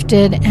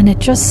shifted, and it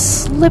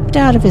just slipped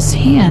out of his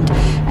hand.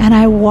 And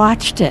I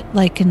watched it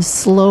like in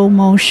slow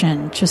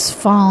motion, just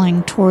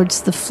falling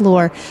towards the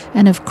floor,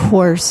 and of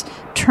course,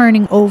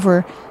 turning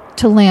over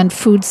to land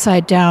food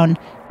side down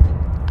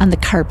on the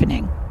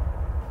carpeting.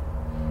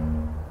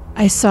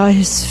 I saw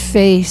his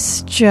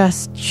face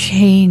just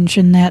change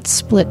in that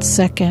split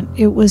second.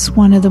 It was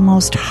one of the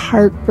most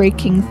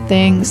heartbreaking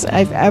things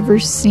I've ever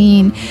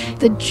seen.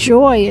 The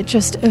joy, it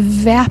just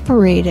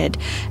evaporated.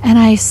 And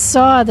I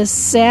saw the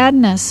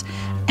sadness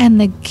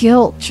and the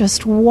guilt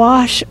just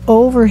wash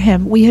over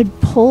him. We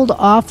had pulled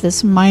off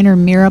this minor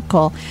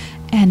miracle,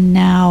 and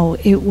now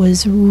it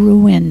was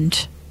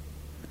ruined.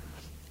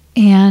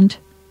 And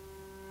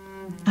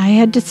I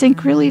had to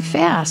think really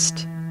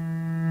fast.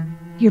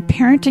 Your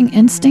parenting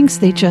instincts,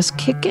 they just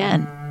kick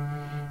in.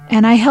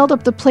 And I held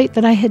up the plate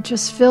that I had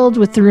just filled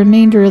with the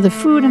remainder of the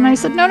food, and I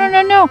said,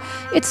 no,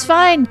 it's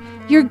fine.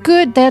 You're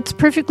good. That's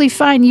perfectly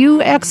fine.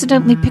 You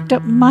accidentally picked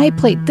up my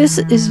plate. This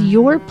is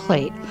your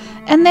plate.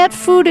 And that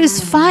food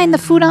is fine. The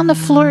food on the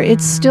floor,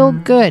 it's still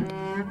good.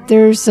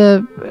 There's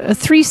a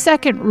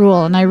 3-second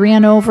rule, and I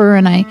ran over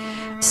and I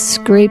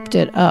scraped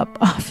it up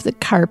off the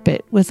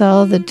carpet with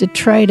all the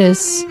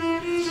detritus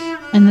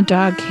and the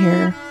dog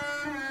hair,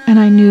 and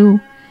I knew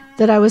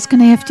that I was going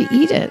to have to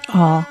eat it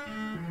all.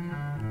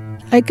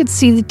 I could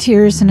see the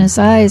tears in his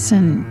eyes,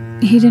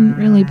 and he didn't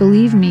really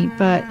believe me,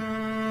 but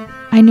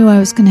I knew I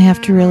was going to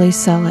have to really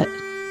sell it,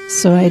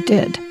 so I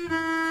did.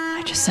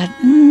 I just said,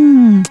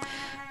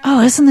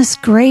 oh, isn't this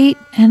great?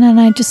 And then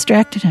I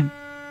distracted him.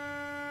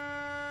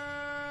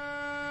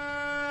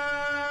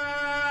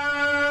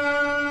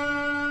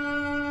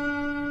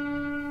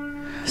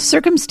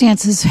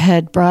 Circumstances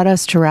had brought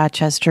us to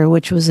Rochester,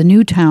 which was a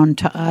new town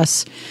to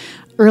us,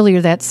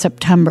 earlier that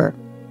September,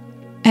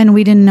 and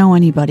we didn't know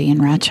anybody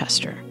in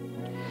Rochester.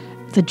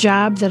 The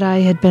job that I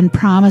had been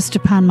promised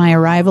upon my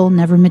arrival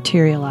never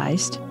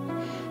materialized,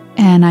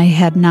 and I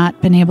had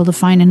not been able to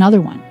find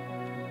another one.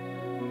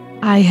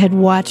 I had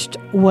watched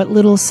what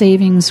little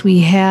savings we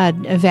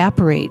had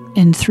evaporate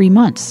in 3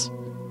 months,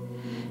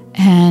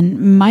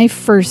 and my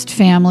first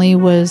family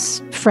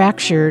was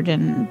fractured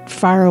and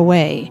far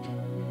away.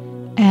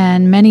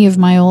 And many of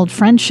my old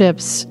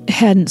friendships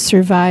hadn't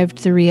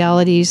survived the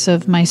realities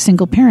of my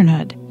single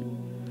parenthood.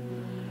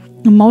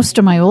 Most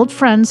of my old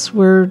friends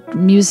were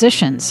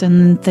musicians,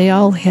 and they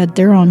all had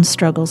their own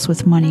struggles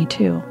with money,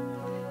 too.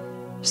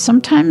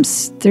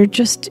 Sometimes there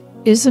just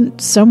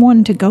isn't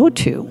someone to go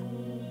to.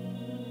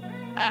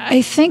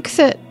 I think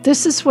that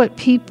this is what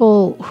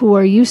people who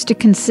are used to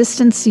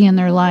consistency in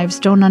their lives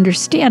don't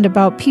understand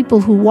about people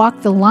who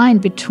walk the line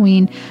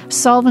between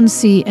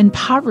solvency and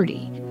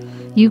poverty.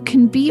 You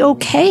can be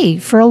okay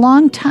for a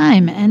long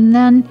time, and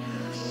then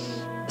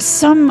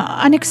some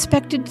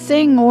unexpected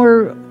thing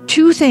or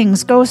two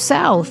things go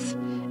south,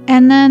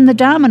 and then the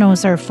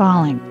dominoes are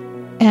falling,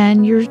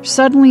 and you're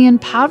suddenly in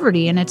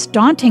poverty, and it's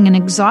daunting and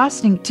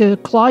exhausting to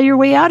claw your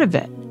way out of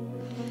it.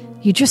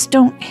 You just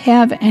don't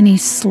have any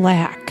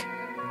slack.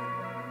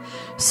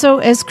 So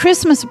as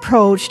Christmas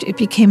approached, it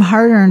became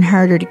harder and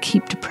harder to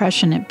keep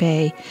depression at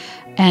bay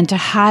and to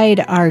hide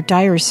our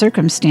dire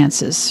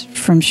circumstances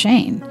from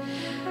Shane.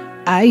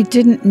 I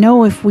didn't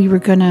know if we were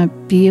going to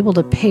be able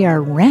to pay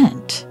our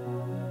rent,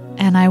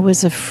 and I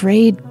was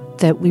afraid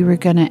that we were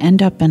going to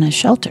end up in a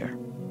shelter.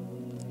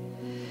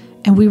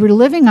 And we were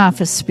living off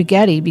of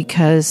spaghetti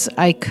because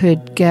I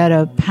could get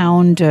a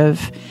pound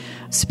of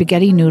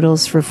spaghetti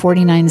noodles for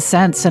 49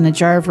 cents and a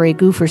jar of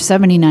ragu for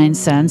 79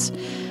 cents.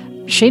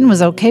 Shane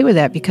was okay with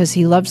that because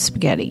he loved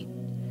spaghetti.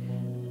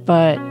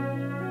 But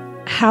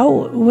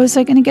how was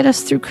I going to get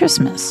us through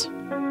Christmas?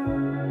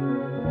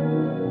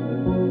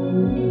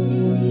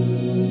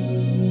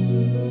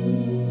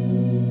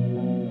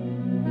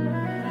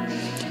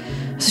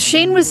 So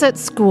Shane was at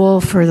school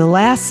for the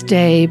last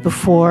day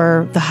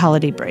before the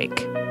holiday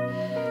break.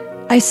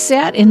 I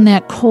sat in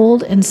that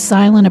cold and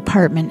silent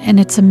apartment, and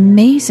it's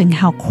amazing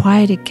how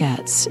quiet it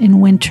gets in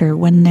winter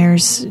when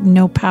there's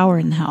no power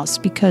in the house,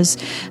 because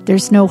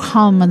there's no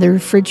hum of the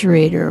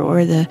refrigerator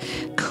or the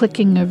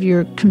clicking of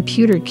your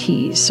computer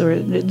keys or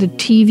the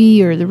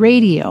TV or the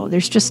radio.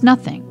 There's just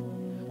nothing.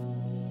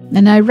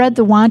 And I read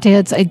the want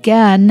ads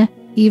again,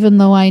 even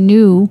though I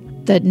knew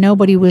that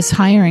nobody was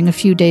hiring a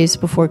few days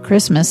before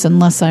Christmas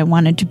unless I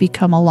wanted to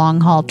become a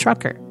long-haul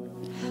trucker.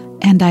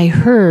 And I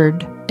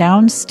heard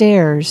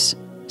downstairs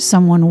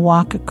someone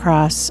walk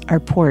across our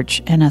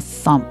porch and a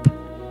thump.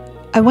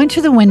 I went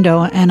to the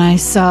window and I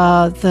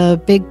saw the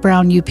big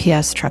brown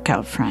UPS truck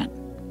out front.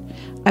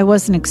 I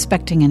wasn't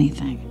expecting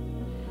anything.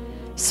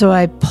 So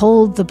I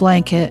pulled the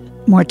blanket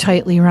more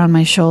tightly around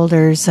my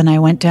shoulders and I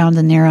went down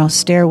the narrow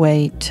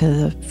stairway to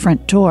the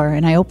front door,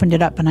 and I opened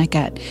it up and I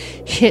got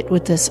hit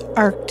with this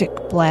Arctic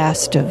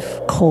blast of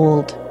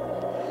cold.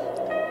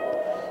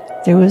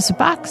 There was a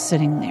box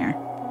sitting there.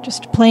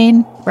 Just a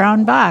plain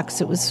brown box.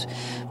 It was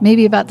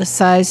maybe about the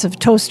size of a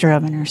toaster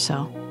oven or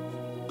so.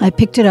 I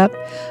picked it up.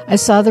 I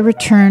saw the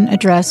return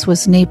address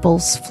was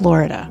Naples,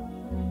 Florida.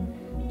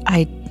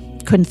 I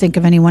couldn't think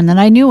of anyone that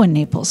I knew in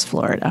Naples,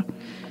 Florida.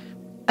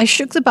 I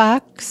shook the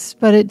box,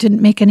 but it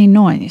didn't make any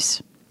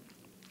noise.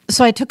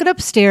 So I took it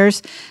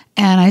upstairs,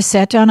 and I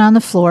sat down on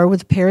the floor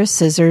with a pair of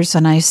scissors,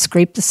 and I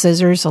scraped the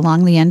scissors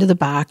along the end of the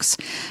box.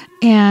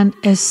 And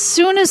as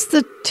soon as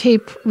the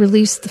tape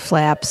released the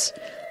flaps,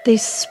 they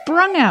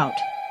sprung out,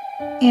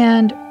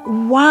 and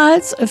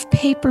wads of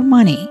paper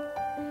money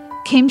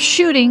came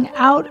shooting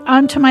out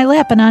onto my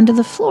lap and onto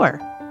the floor.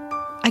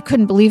 I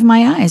couldn't believe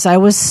my eyes. I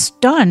was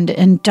stunned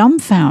and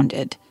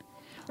dumbfounded.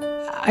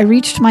 I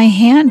reached my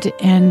hand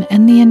in,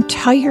 and the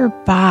entire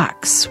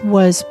box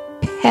was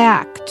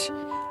packed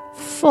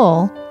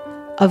full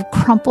of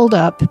crumpled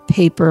up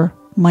paper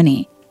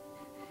money.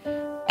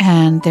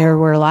 And there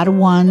were a lot of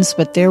ones,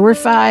 but there were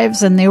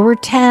 5s, and there were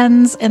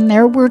 10s, and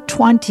there were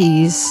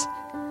 20s.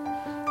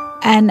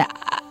 And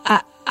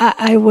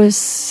I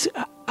was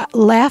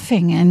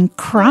laughing and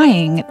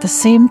crying at the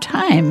same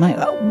time. It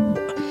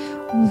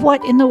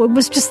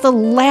was just the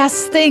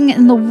last thing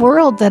in the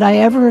world that I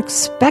ever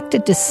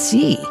expected to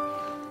see.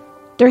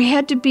 There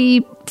had to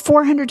be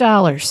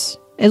 $400,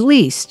 at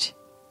least.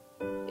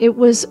 It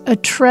was a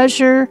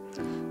treasure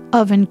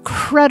of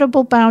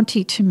incredible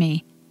bounty to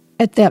me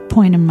at that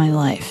point in my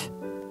life.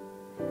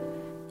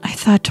 I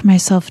thought to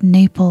myself,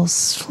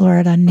 Naples,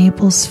 Florida,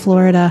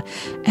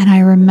 and I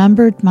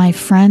remembered my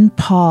friend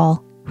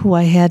Paul, who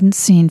I hadn't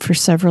seen for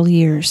several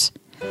years.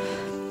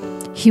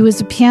 He was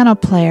a piano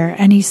player,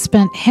 and he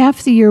spent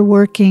half the year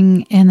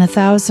working in the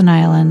Thousand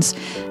Islands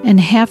and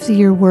half the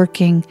year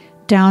working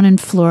down in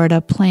Florida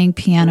playing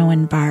piano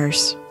in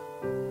bars.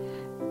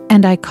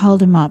 And I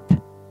called him up,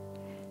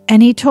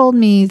 and he told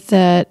me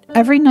that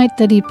every night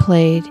that he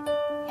played,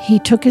 he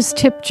took his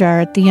tip jar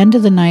at the end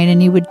of the night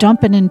and he would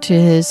dump it into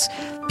his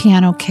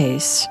piano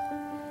case.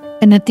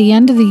 And at the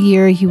end of the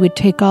year, he would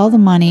take all the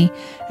money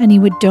and he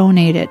would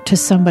donate it to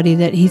somebody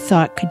that he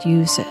thought could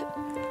use it.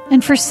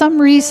 And for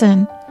some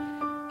reason,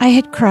 I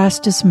had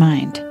crossed his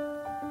mind.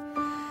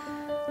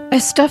 I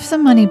stuffed the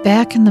money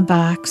back in the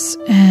box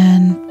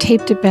and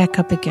taped it back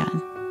up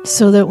again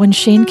so that when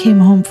Shane came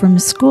home from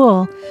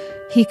school,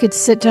 he could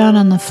sit down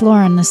on the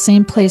floor in the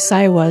same place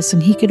I was,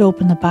 and he could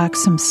open the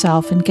box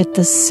himself and get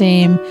the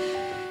same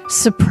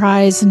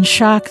surprise and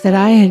shock that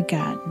I had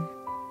gotten.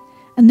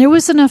 And there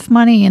was enough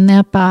money in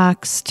that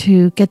box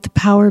to get the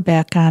power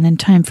back on in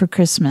time for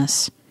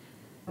Christmas.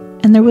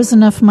 And there was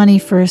enough money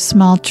for a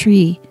small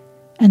tree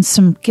and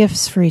some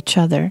gifts for each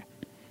other,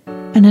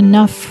 and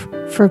enough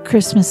for a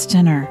Christmas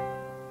dinner.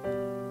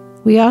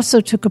 We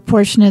also took a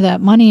portion of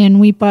that money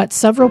and we bought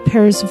several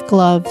pairs of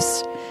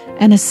gloves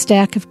and a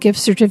stack of gift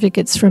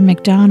certificates from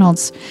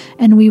McDonald's,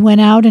 and we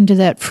went out into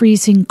that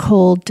freezing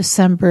cold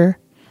December,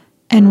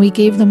 and we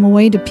gave them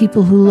away to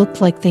people who looked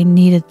like they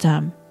needed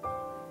them.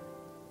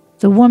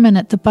 The woman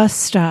at the bus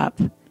stop,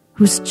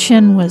 whose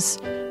chin was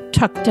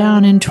tucked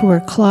down into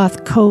her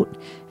cloth coat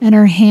and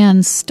her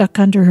hands stuck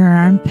under her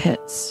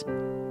armpits.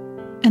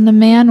 And the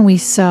man we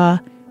saw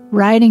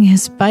riding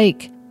his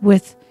bike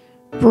with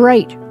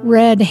bright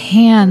red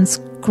hands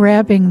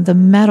grabbing the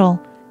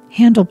metal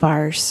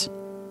handlebars.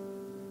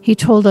 He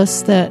told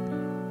us that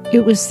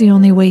it was the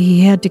only way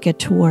he had to get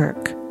to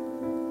work.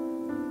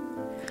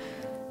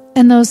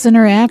 And those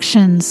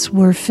interactions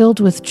were filled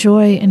with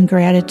joy and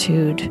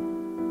gratitude.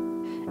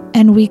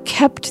 And we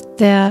kept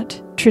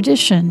that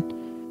tradition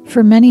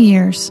for many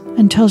years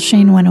until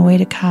Shane went away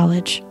to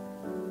college.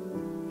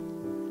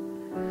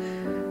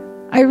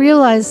 I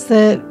realized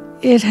that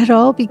it had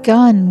all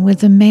begun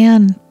with a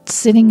man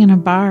sitting in a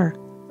bar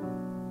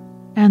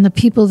and the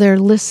people there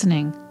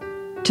listening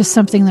to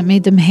something that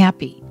made them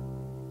happy.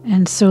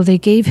 And so they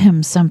gave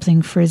him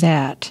something for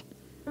that.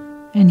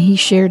 And he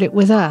shared it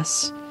with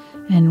us.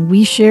 And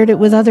we shared it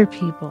with other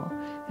people.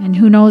 And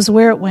who knows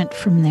where it went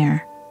from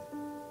there.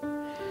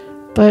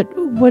 But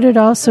what it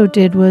also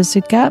did was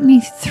it got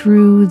me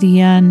through the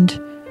end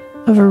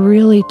of a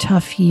really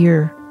tough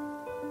year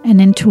and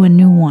into a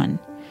new one.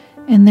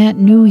 And that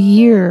new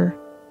year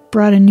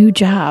brought a new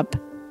job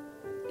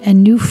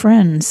and new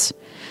friends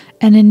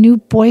and a new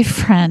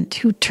boyfriend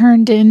who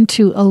turned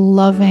into a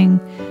loving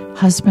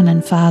husband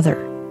and father.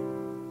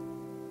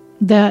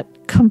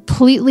 That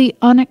completely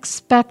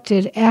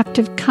unexpected act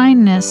of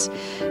kindness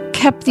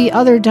kept the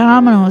other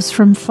dominoes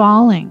from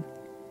falling,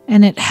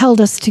 and it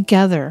held us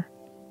together.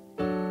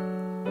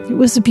 It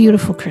was a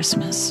beautiful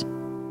Christmas.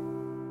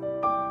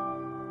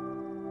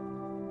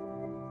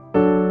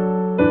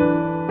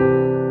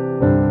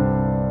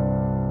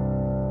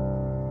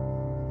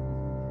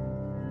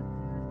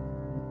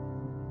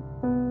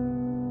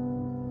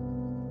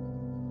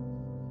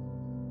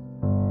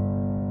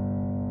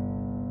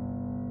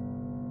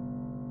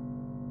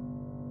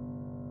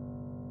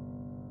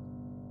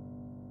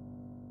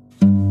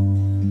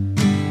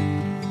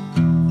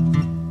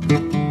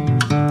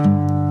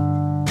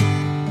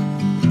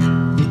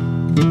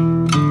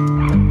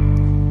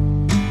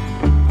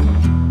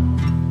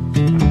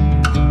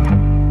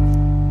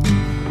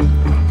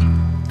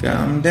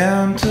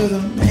 Down to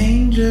the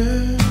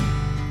manger,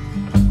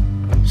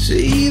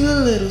 see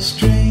the little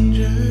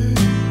stranger,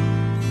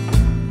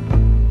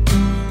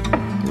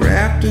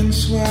 wrapped and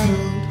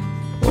swaddled,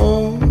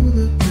 oh,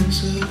 the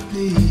Prince of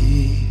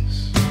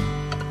Peace.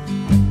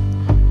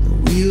 The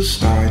wheels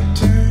start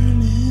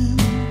turning,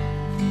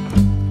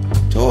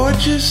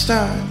 torches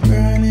start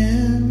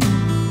burning.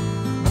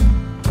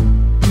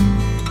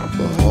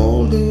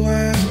 Behold the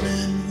wise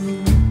men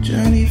who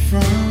journey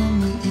from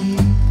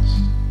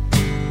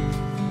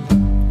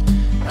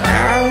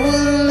our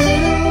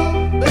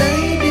little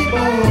baby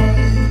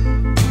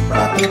boy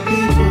brought the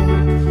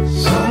people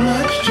so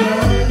much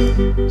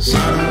joy.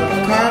 Son of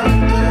a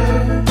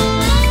carpenter,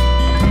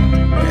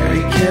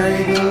 Mary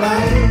carried the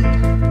light.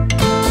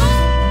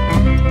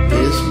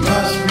 This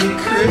must be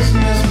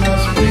Christmas,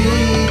 must be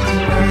the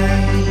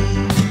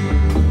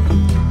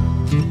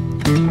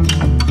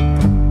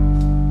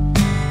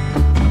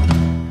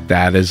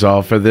That is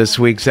all for this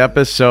week's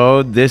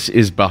episode. This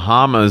is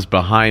Bahamas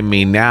Behind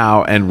Me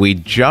Now, and we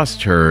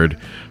just heard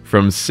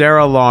from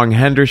Sarah Long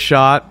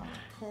Hendershot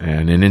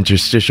and an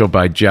interstitial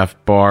by Jeff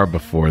Barr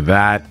before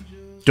that.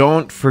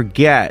 Don't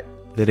forget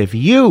that if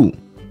you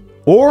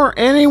or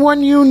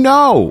anyone you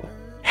know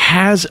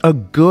has a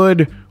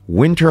good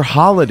winter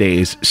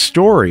holidays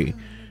story,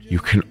 you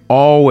can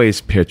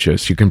always pitch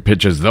us. You can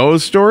pitch us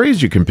those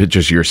stories. You can pitch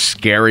us your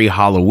scary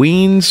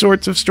Halloween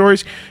sorts of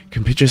stories. You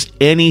can pitch us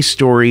any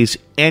stories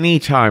any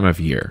time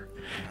of year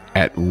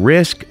at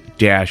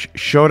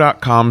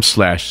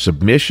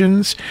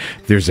risk-show.com/submissions.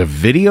 There's a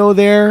video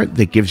there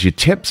that gives you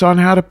tips on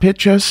how to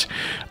pitch us.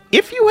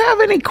 If you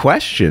have any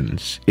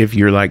questions, if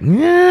you're like,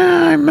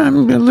 I'm a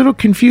little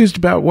confused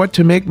about what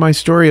to make my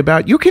story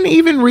about, you can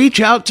even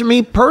reach out to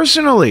me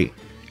personally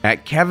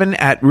at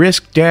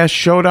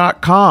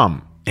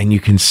kevin@risk-show.com. And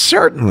you can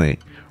certainly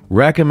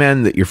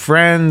recommend that your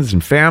friends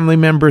and family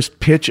members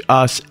pitch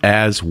us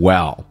as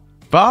well.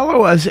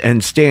 Follow us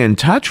and stay in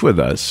touch with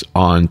us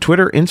on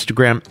Twitter,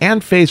 Instagram,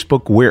 and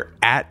Facebook. We're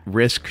at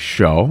Risk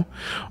Show.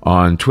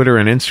 On Twitter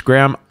and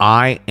Instagram,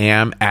 I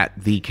am at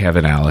the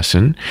Kevin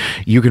Allison.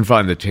 You can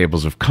find the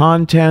tables of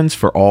contents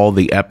for all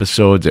the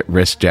episodes at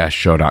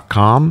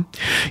risk-show.com.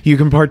 You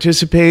can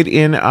participate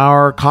in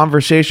our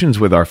conversations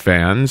with our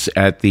fans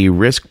at the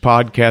Risk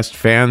Podcast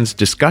Fans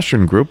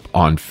Discussion Group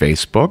on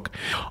Facebook.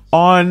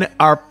 On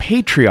our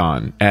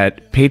Patreon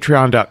at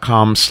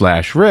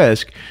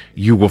patreon.com/risk,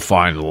 you will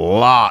find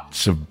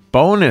lots of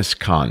bonus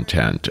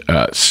content,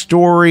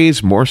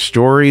 stories, more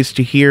stories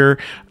to hear,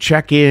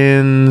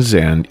 check-ins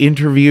and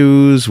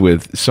interviews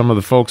with some of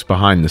the folks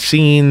behind the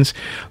scenes.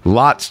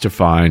 Lots to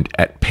find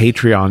at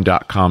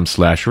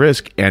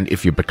patreon.com/risk. And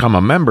if you become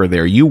a member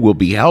there, you will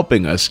be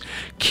helping us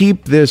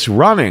keep this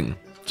running.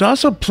 There's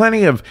also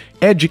plenty of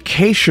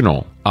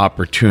educational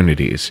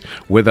opportunities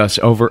with us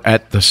over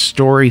at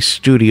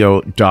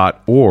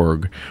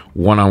thestorystudio.org.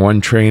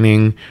 One-on-one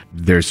training.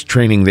 There's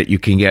training that you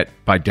can get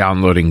by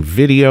downloading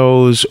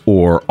videos,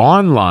 or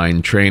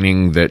online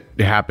training that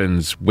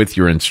happens with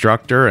your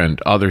instructor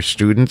and other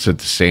students at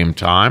the same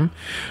time.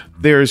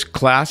 There's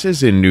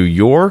classes in New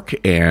York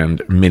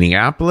and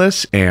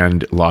Minneapolis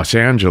and Los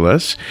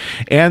Angeles.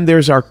 And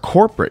there's our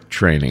corporate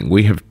training.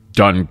 We have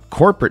done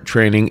corporate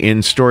training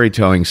in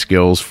storytelling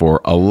skills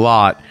for a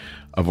lot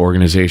of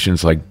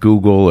organizations like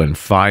Google and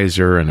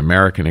Pfizer and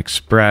American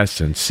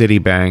Express and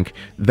Citibank.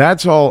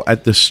 That's all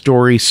at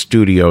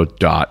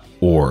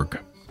thestorystudio.org.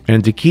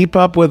 And to keep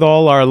up with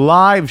all our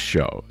live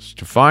shows,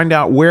 to find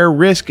out where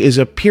Risk is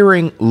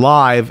appearing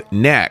live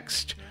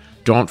next,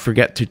 don't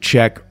forget to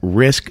check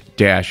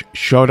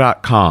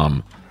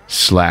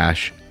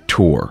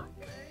risk-show.com/tour.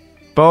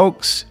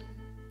 Folks,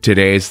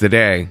 today's the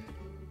day.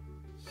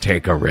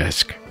 Take a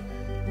risk.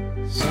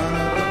 Son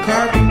of a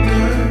carpenter,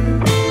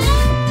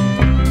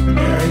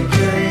 Mary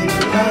carried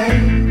the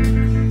light.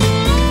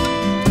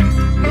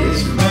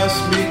 This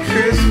must be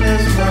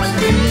Christmas, must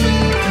be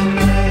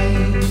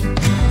tonight.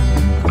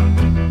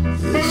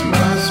 This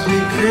must be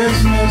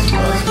Christmas,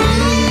 must be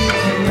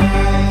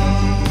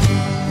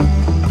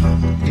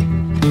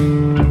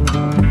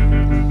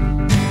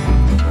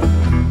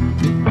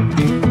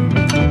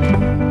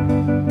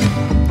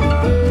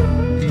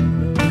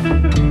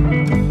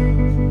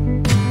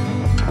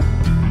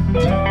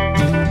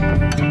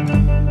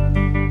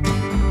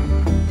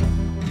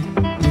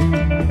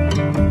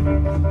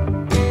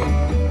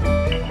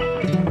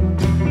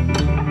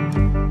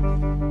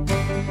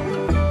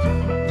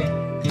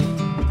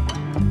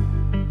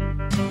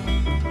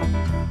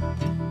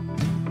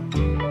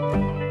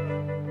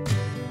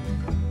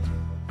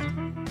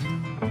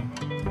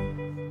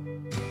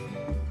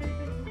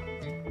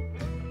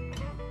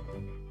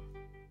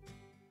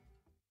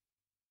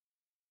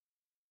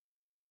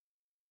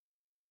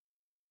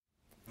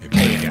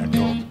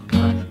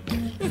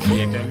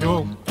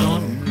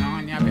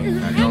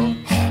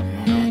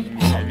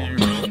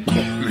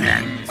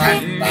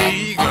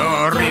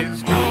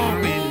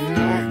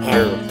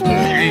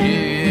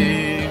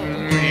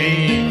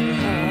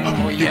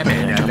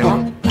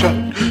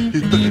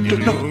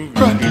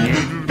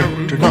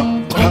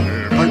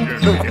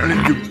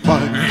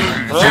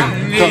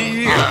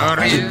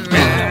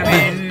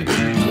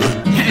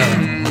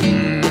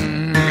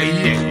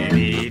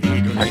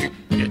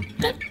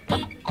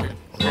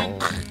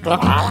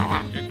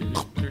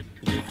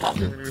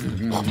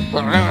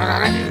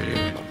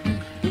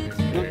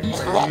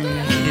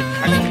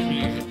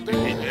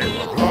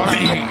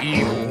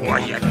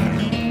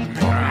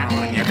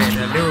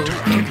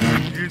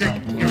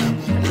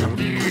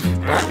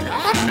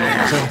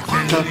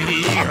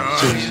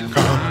Santa's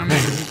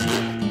coming.